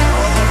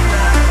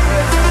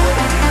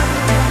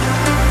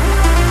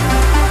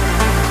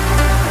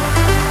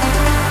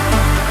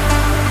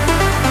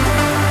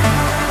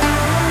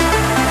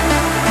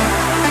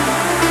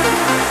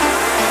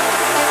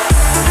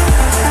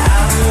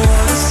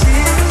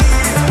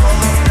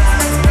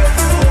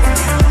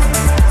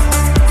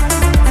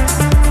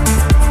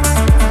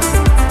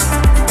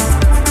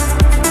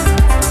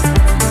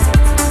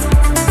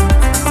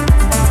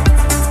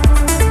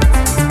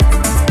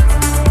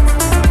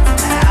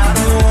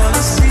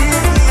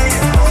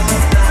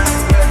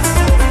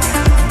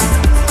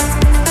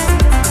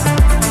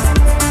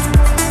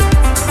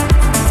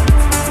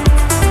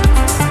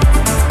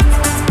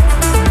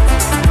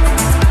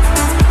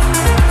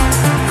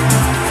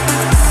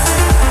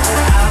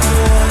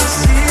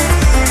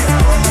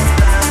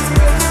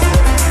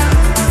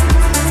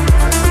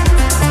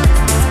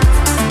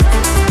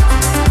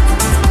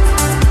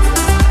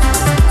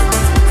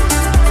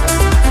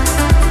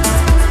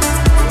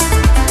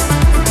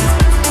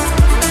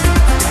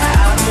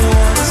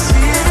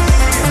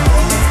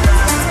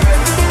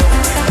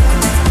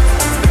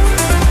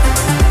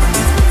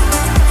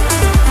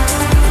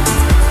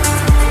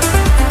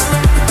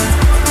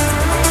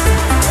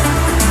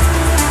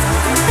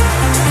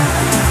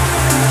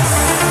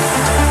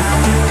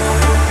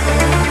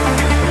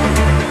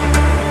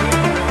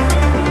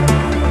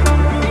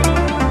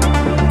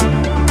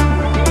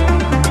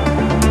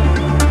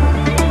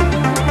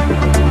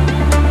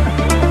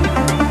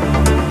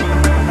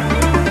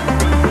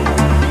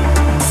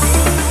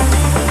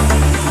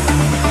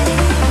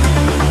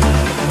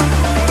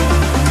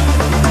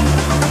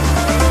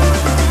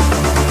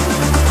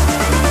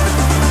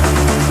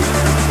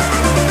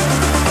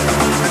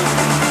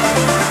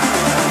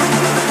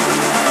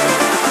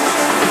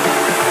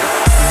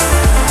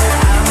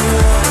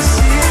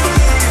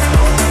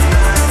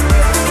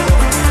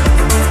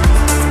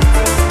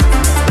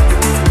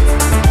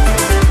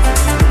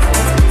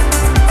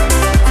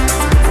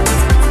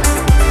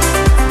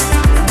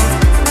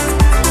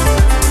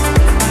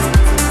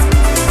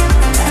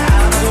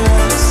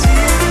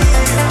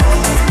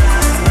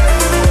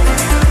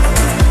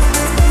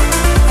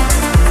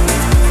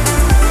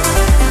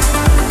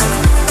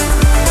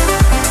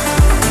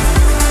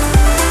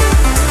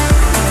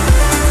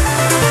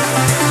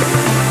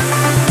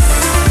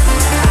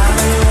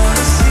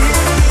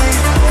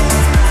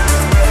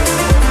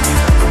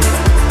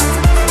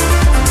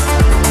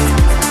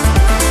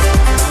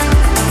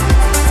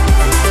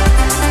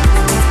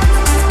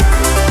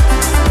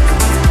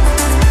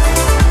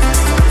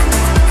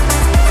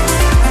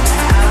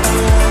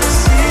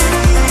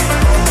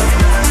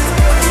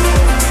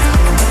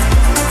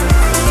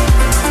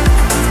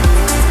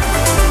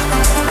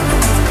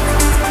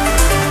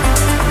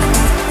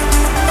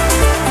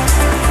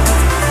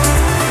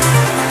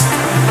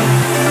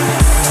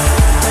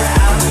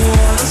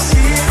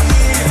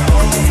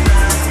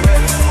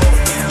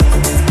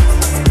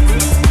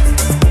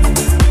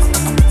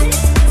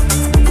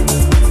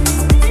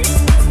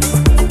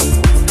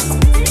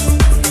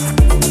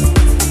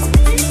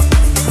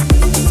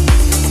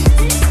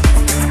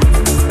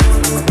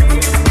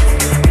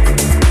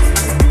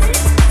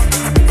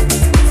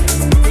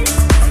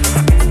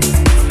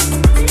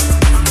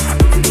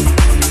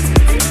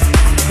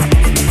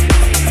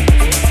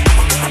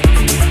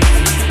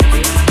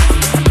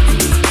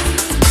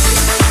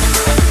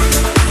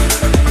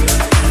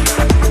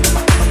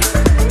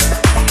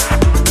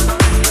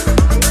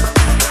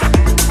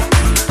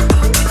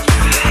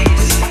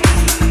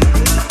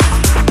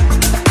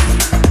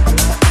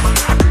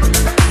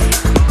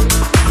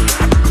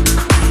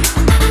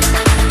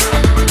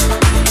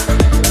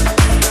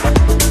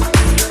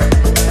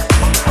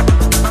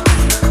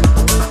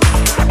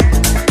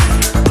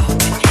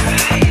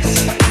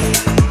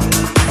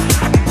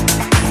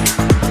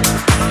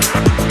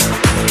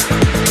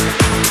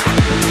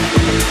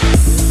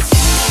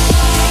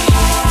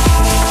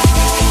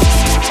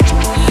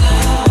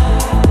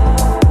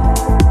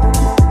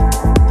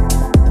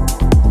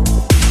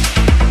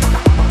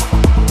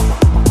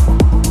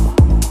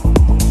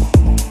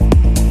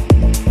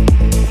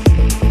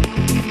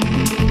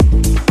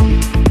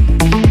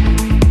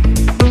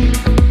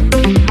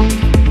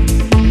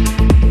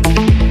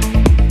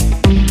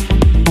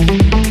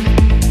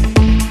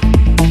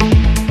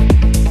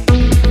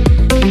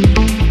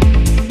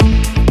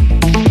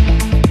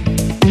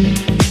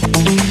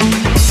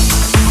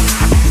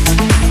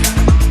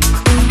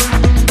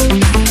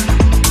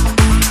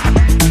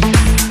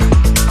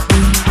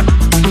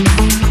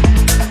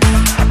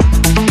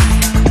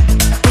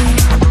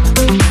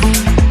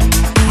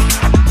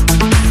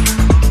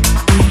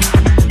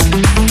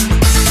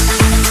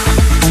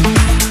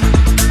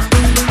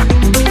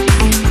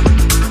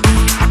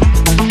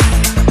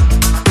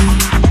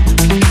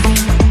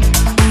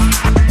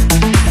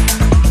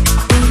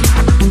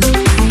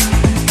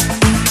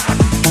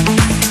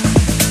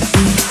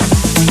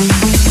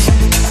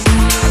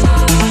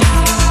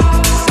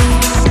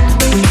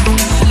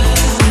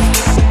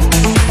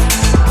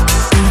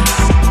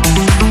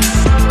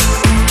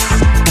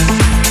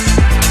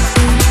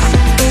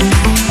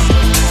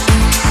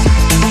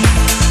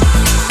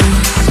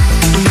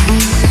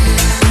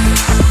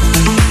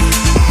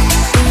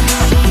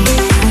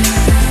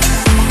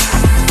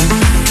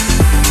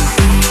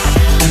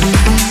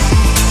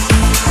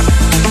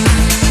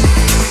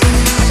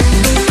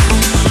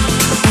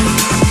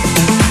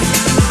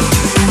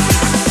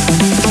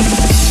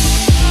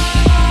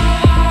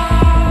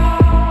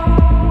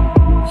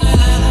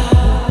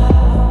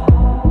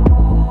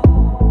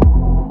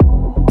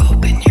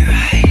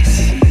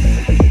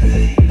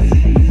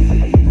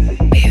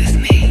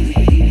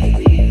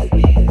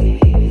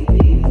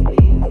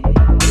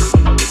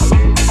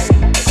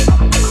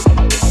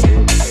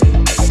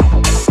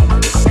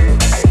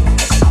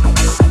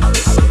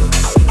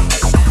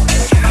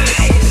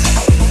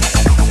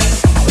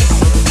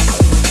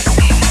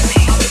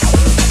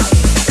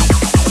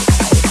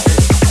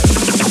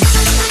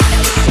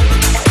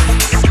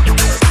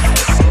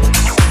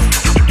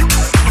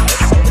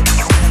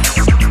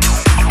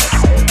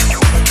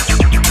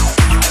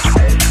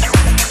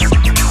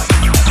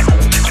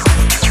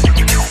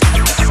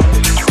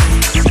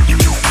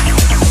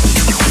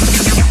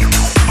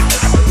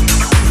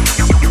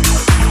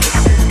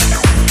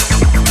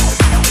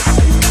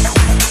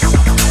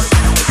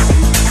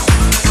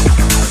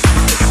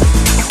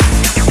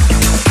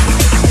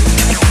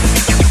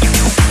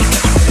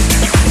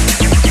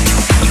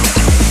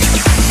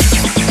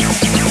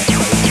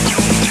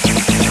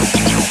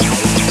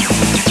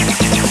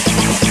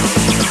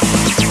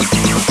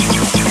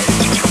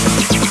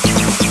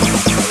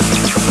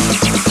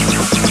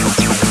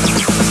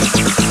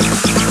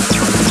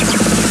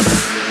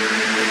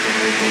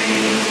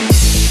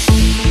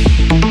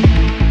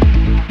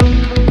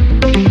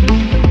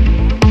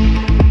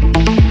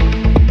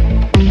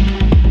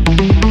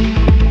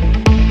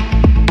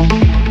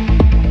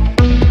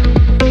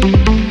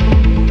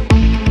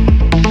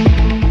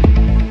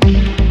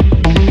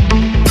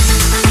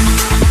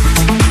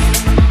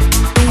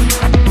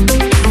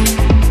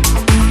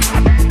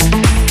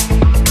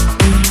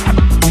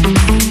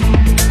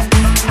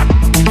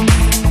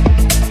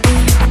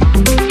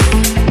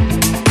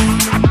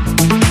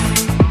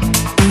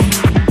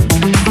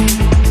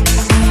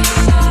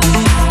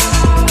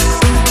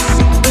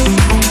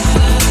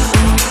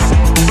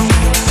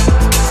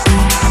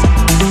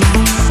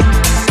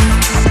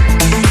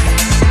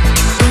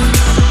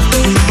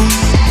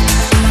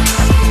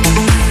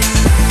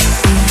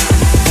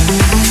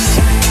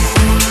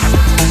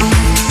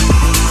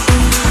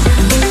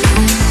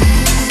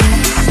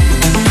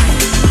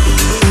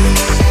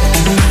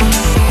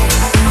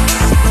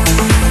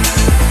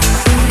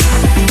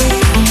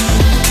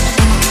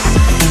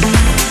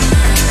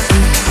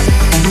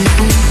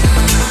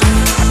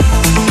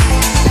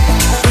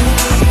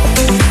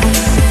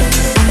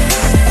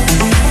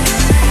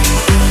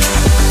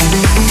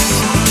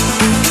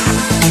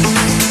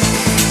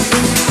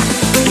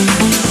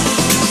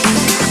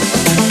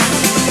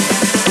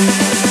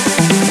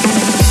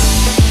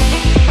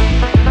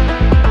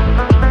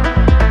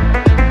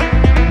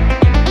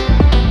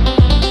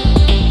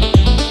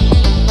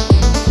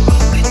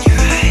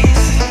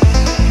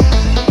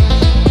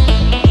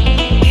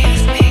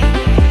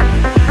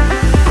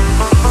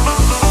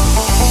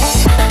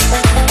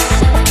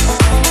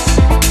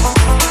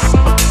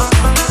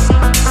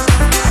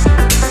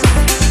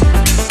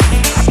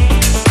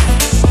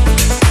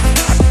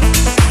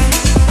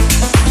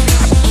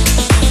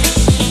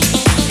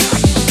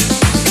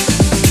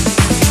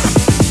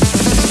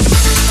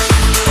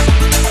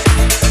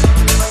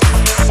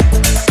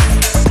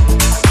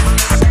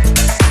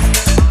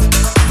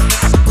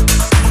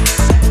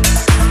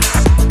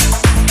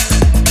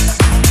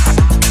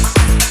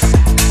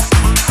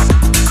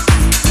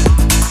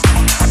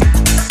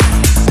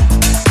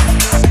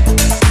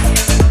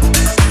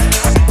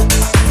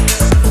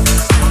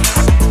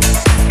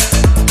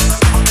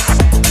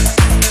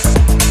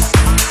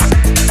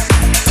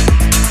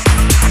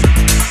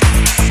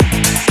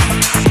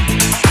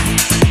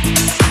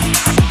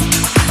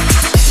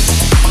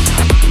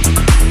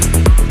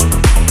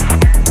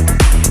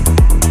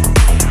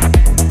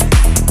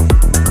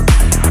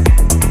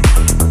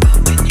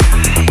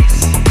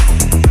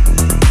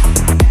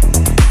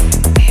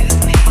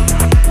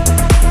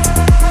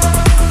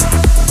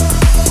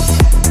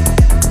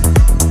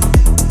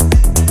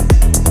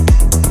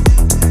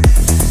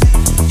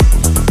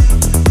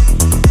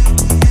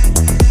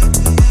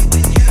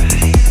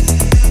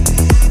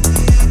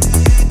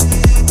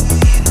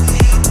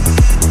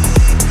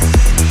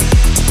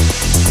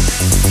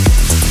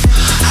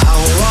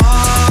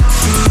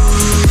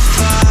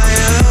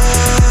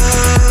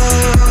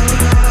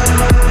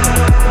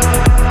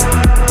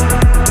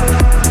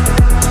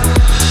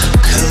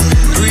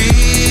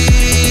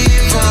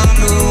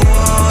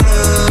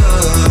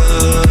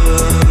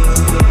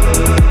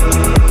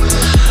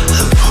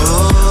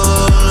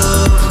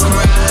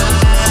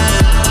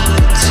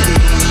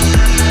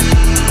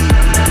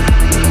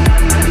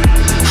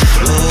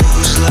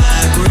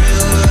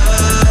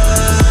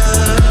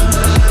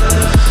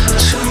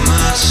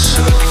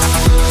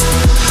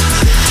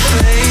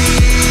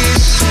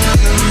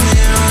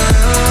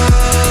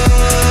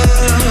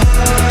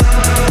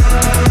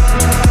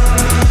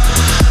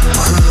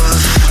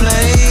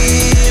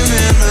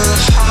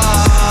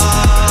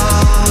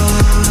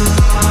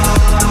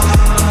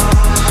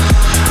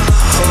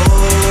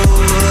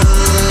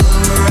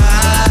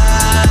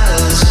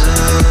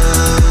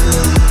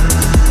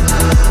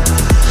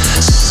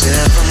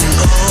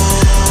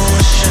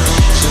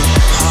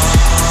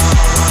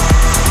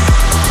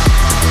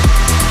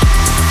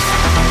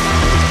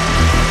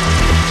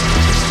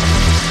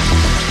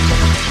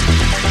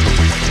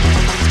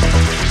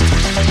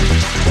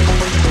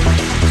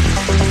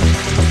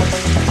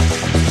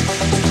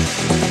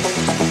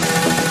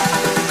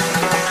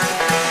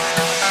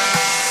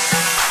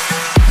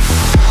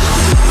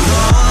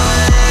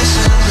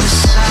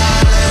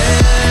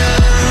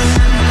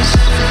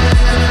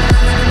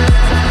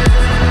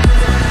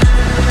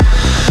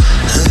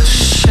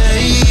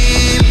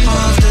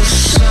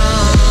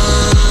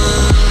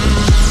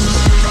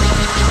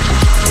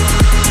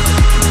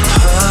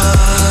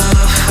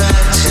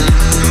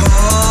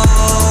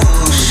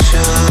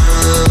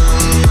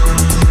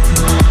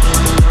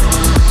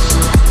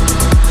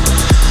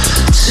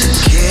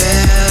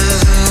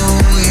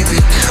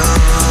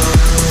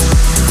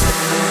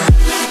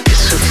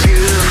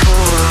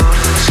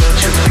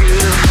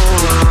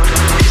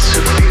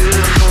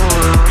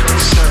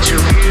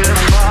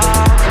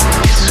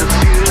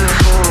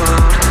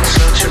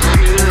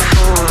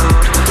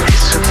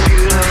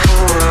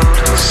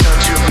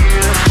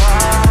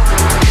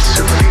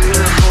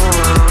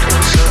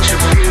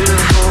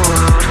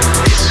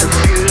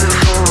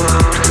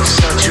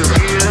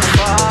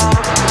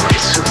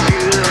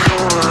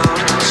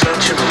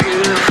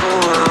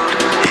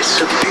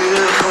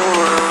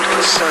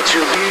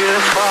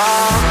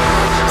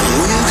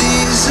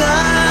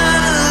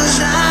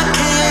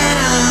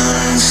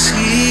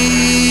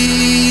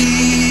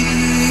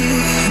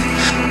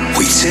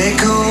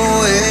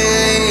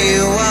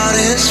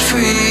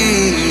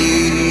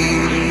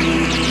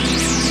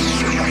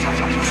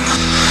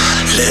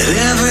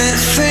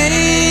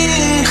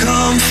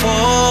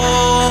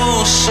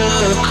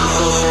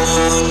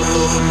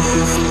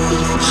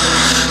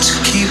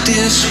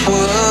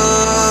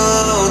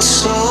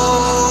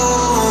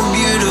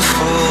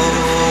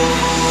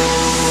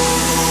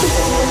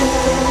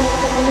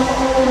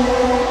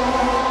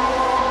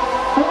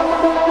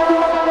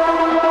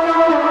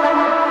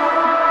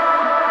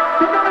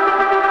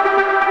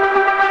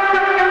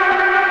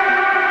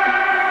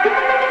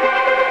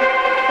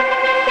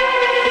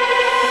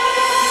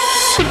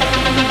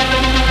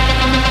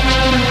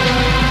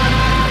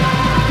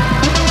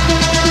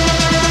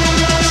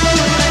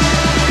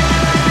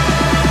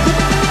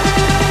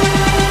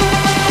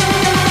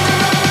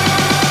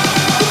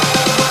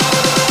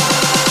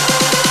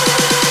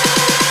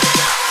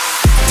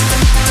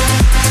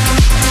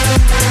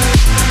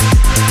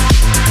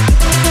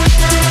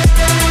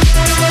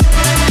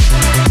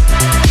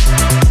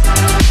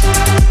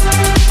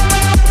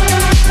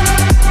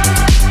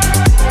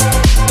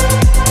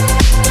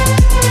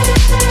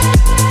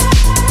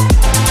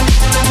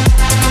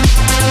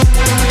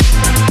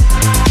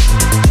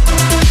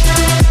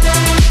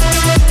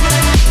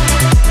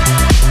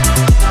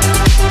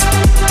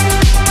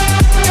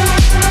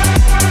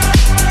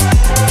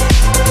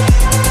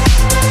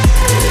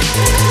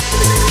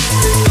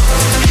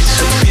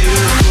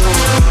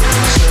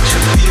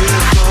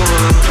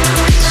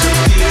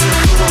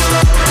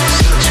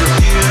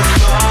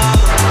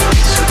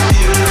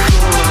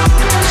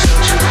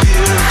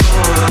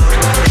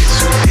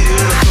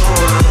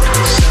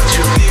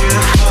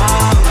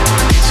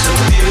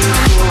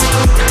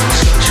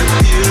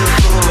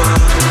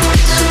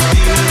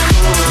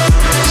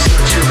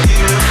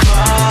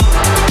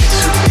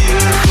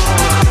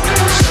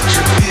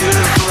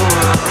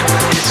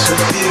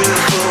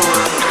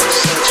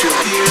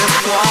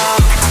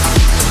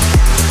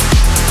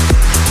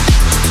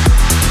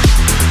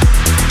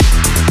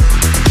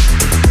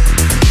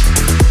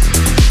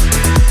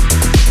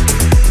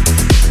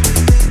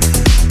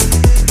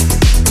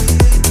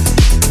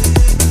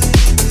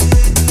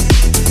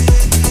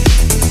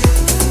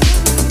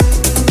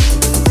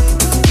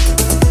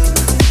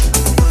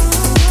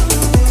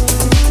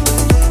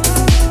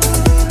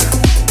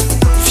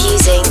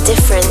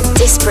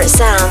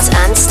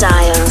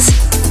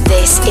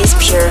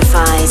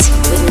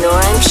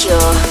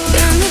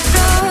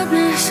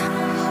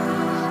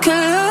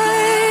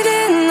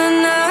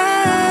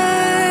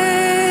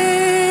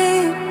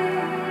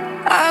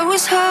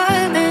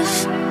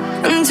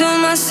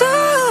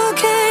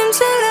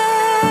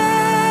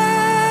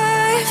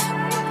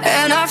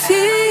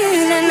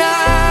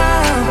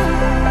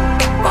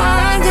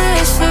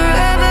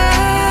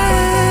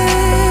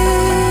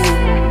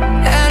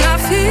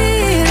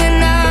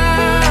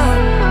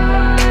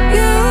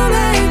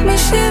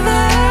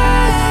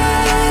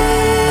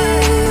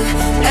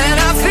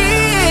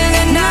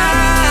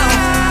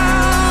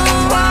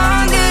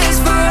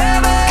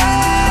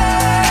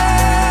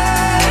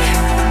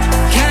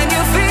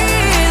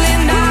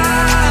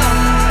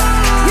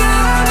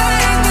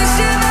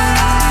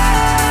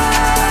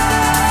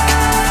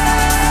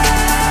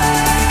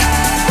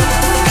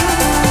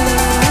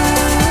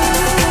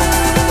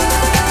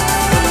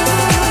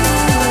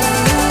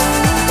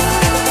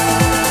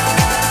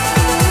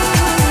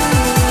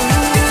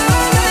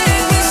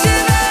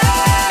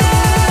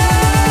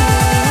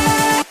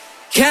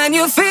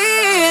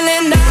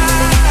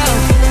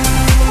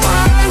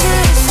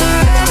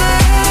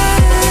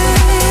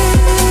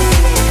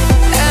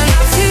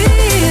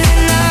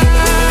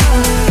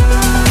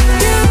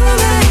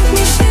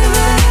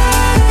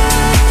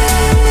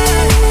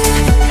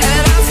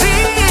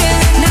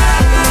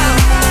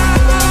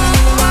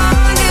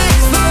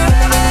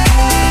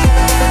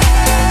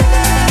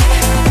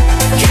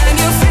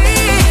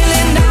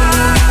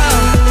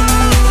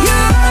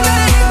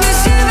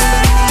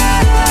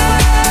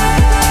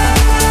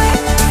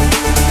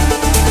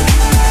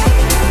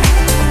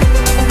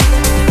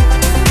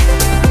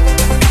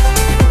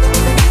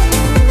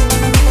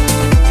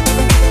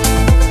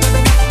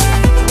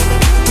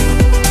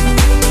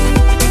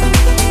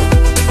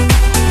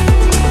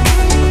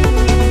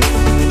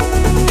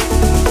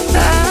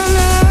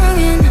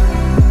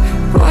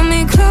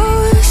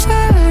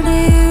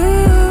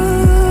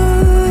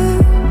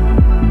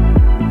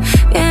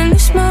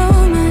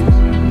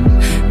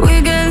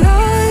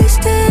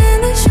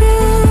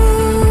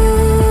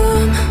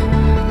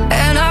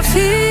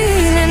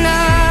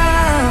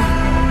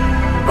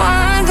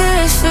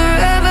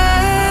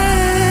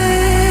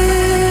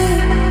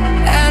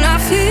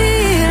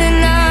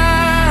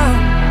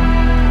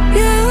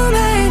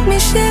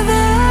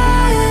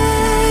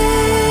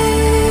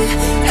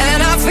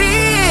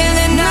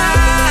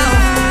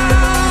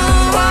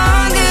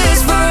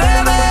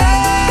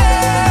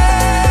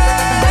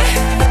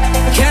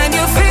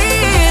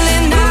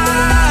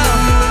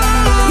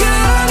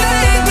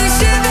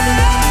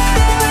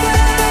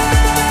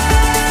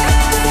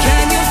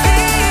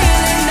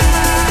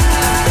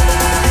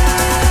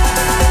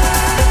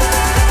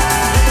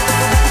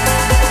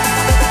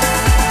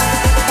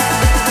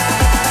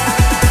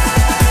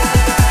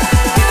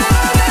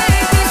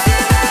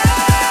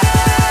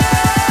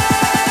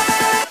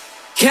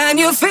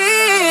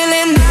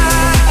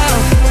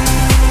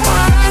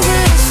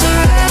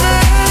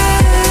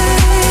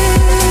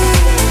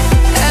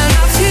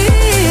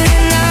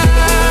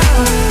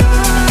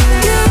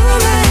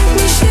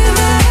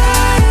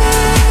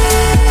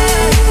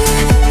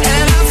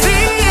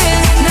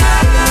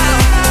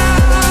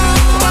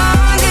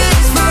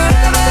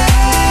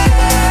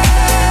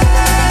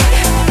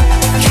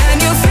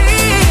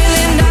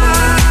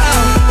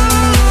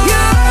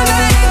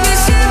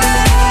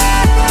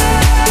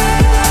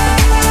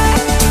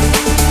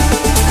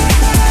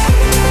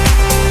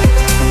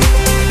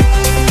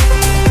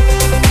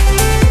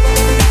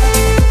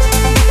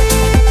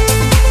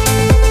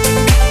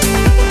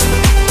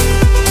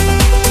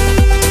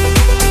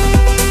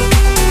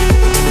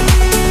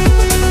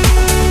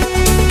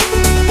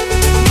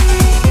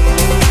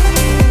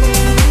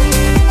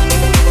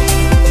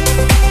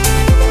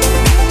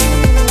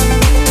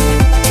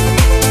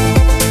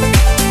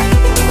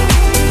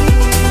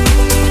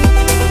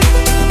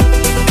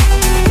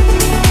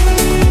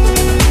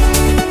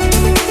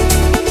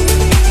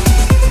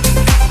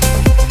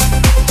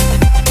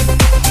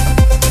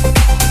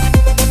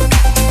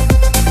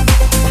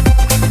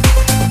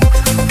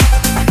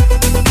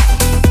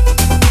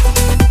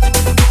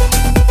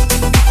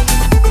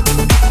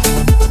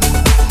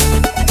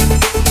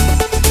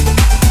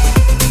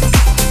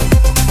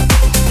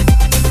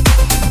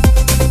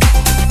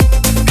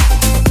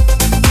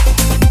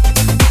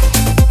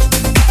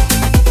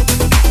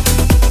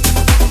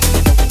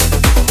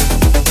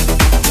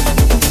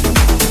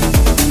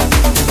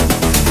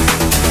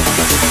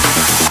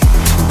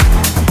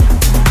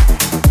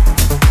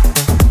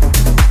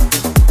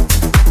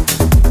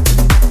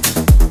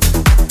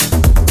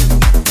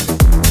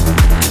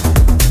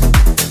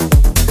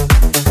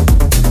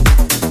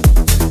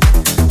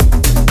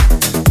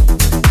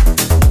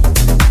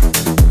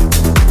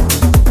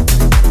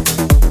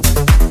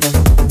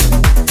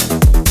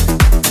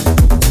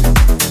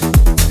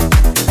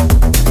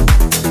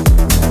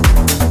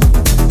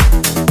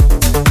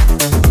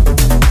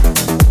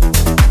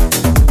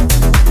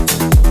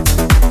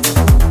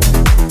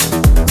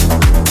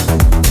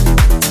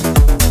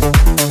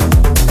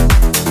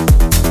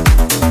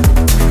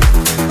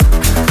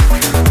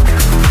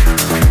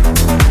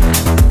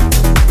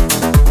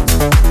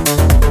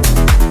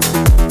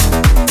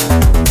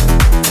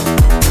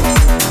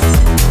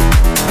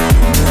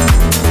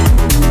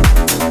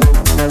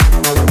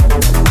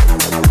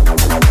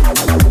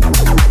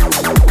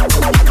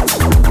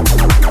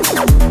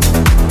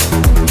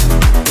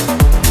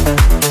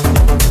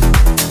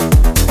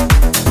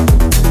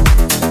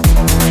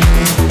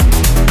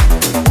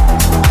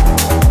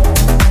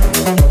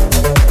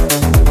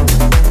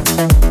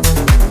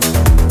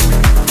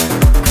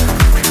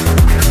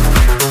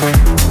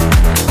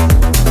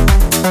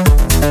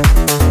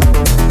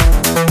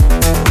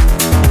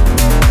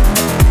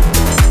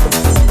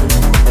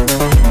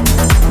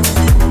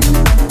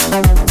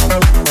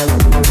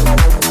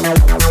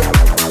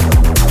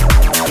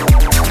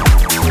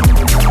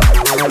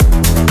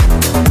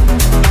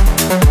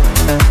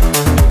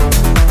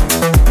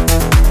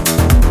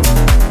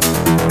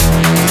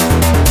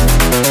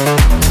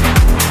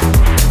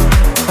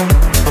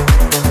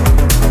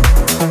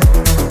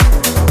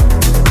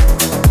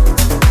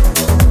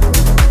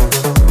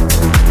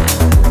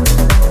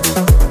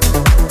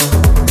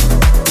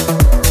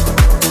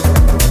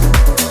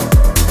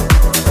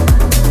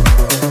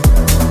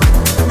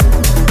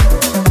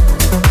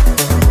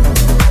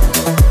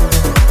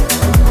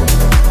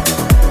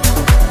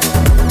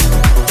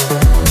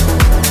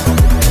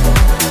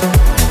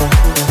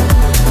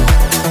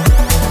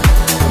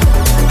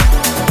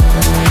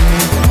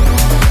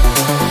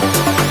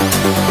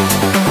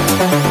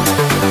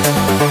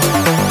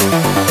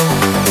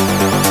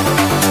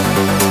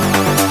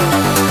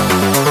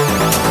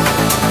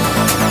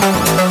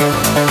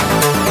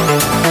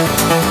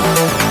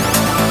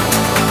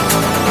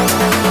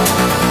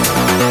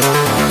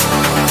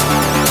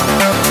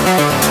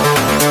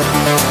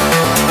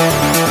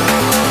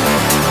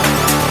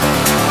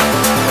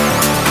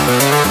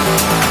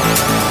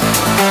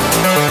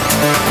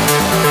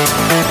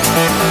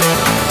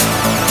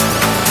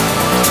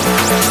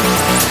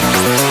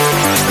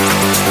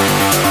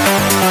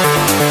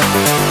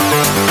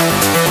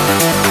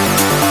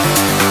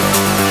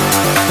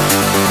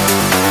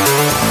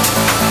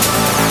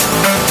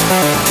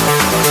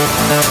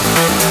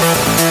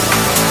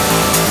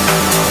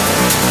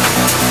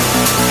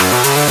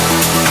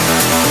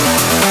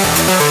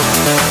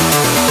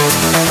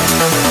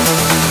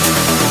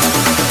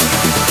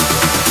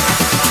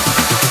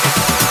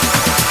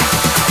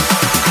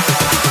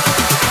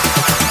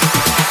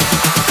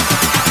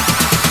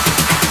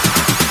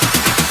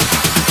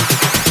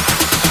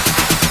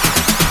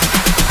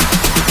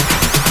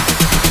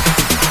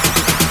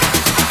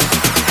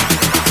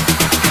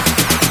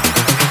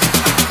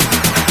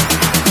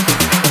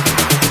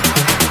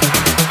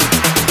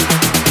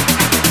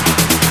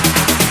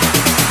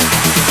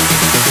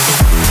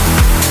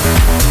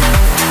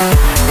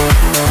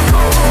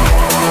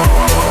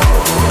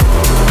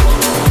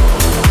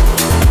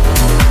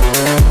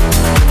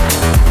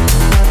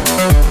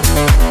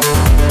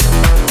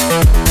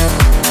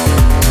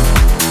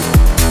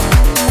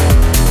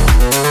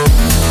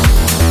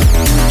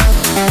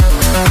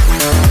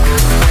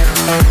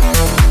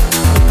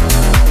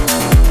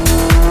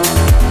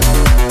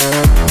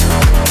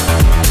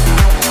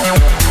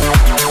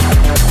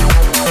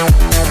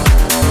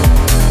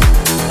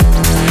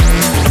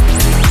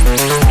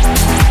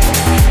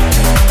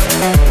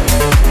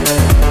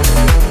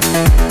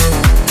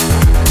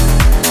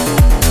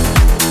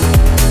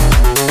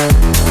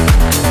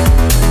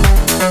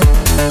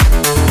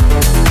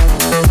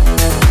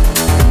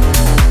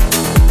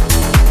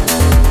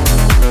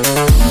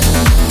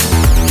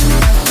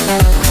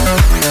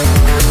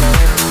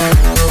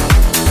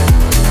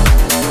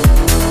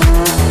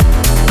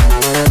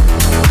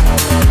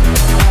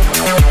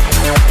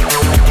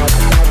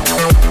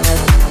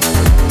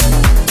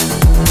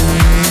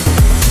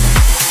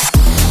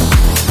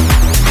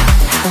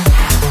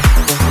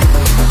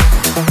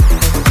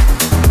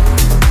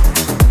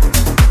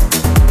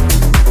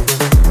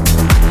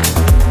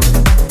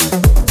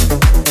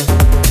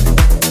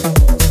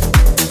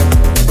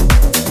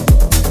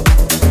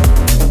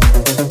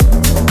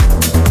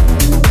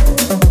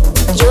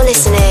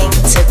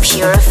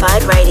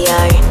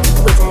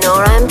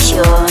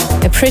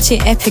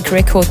pretty epic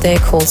record there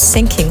called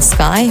Sinking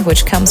Sky,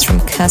 which comes from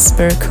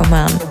Kasper,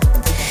 Koman.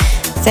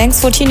 Thanks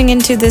for tuning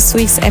into this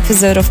week's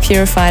episode of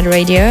Purified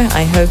Radio.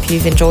 I hope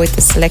you've enjoyed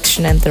the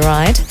selection and the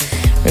ride.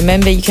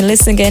 Remember, you can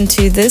listen again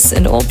to this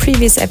and all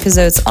previous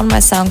episodes on my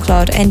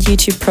SoundCloud and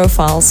YouTube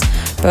profiles,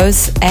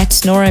 both at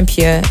Nora and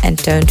Pure, and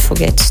don't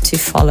forget to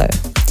follow.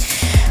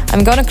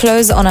 I'm gonna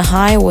close on a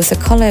high with a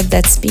collab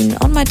that's been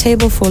on my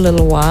table for a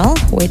little while,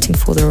 waiting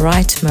for the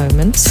right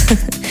moment.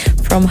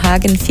 From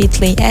Hagen,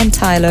 and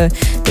Thaylo,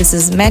 this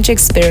is Magic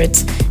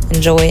Spirit.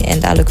 Enjoy,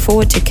 and I look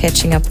forward to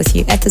catching up with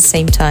you at the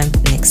same time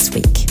next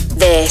week.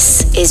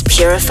 This is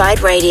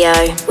Purified Radio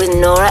with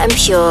Nora and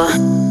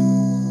Pure.